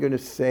nothing I'm going to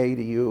say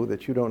to you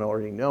that you don't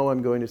already know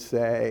I'm going to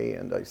say.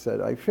 And I said,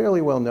 I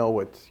fairly well know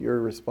what your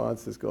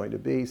response is going to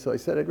be. So I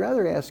said, I'd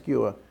rather ask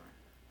you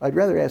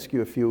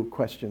a few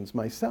questions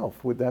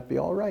myself. Would that be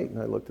all right?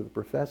 And I looked at the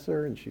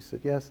professor, and she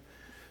said, yes.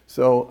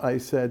 So I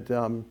said,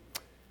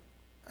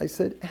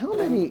 how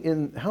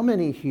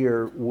many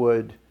here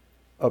would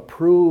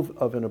approve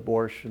of an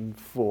abortion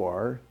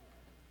for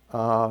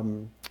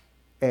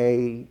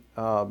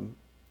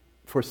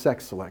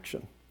sex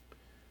selection?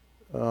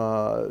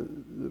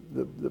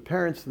 The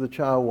parents of the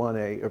child want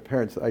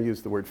parents, I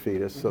used the word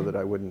fetus so that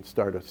I wouldn't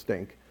start a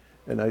stink.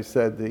 And I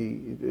said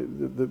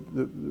the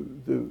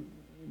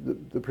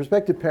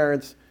prospective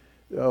parents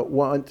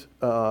want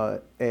a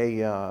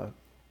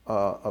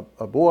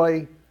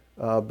boy,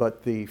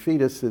 but the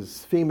fetus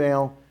is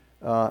female.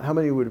 How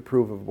many would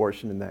approve of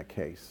abortion in that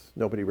case?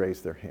 Nobody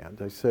raised their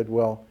hand. I said,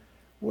 well,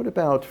 what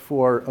about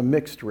for a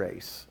mixed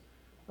race?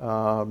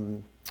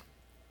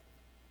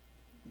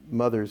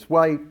 Mother's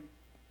white,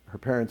 her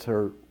parents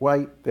are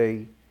white,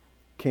 they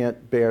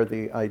can't bear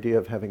the idea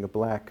of having a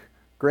black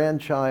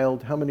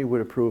grandchild. How many would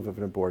approve of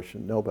an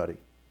abortion? Nobody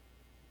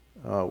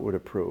would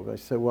approve. I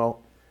said,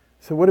 well,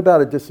 so what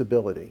about a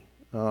disability?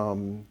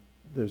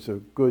 There's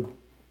a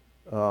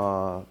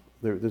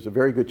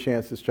very good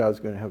chance this child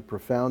is going to have a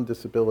profound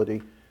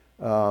disability.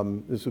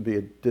 This would be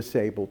a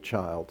disabled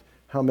child.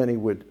 How many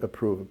would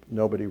approve?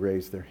 Nobody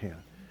raised their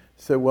hand.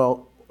 So,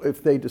 well,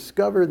 if they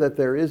discover that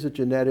there is a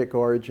genetic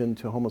origin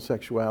to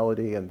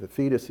homosexuality and the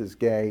fetus is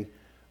gay,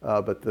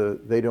 but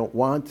they don't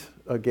want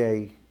a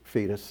gay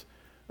fetus,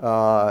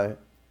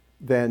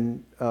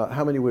 then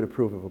how many would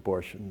approve of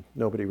abortion?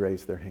 Nobody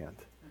raised their hand.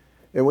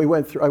 And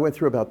I went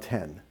through about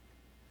 10.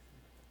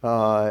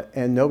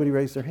 And nobody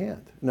raised their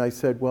hand. And I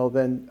said, well,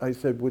 then,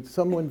 would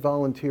someone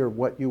volunteer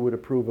what you would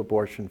approve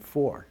abortion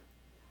for?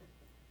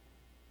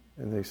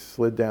 And they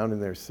slid down in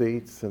their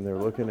seats and they're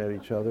looking at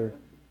each other.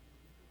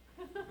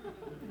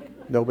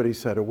 Nobody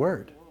said a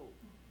word.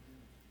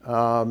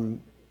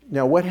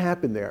 Now, what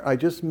happened there? I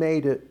just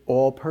made it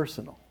all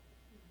personal.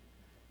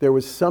 There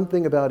was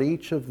something about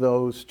each of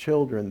those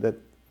children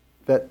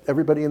that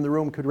everybody in the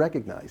room could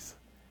recognize.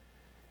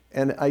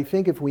 And I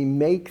think if we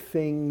make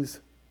things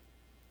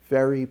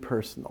very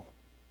personal,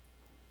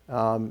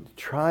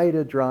 try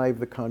to drive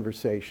the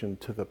conversation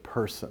to the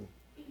person,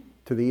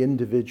 to the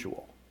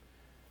individual,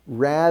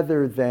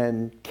 rather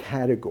than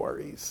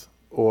categories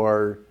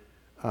or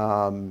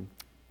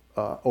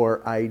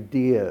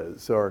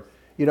ideas, or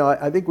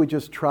I think we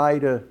just try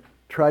to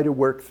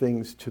work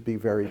things to be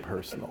very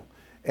personal.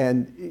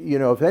 And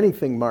if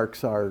anything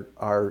marks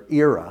our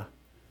era,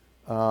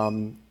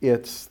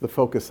 it's the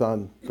focus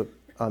on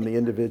the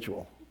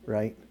individual,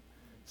 right?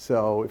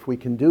 So if we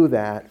can do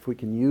that, if we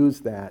can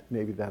use that,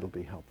 maybe that'll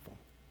be helpful.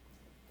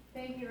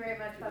 Thank you very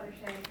much, Father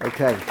Shane.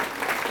 Okay.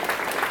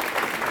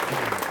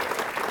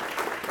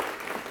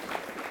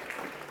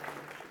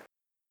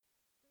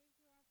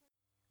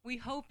 We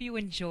hope you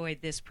enjoyed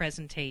this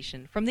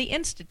presentation from the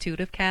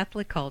Institute of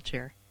Catholic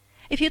Culture.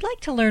 If you'd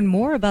like to learn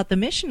more about the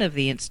mission of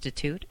the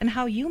Institute and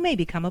how you may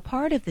become a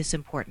part of this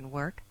important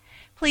work,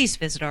 please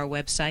visit our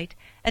website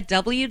at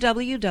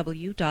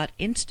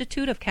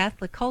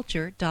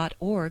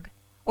www.instituteofcatholicculture.org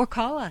or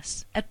call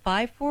us at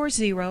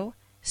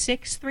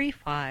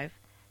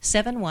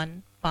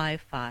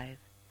 540-635-7155.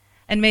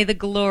 And may the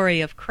glory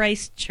of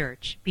Christ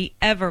Church be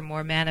ever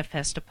more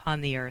manifest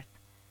upon the earth.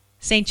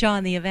 St.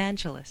 John the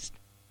Evangelist,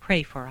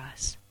 pray for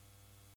us.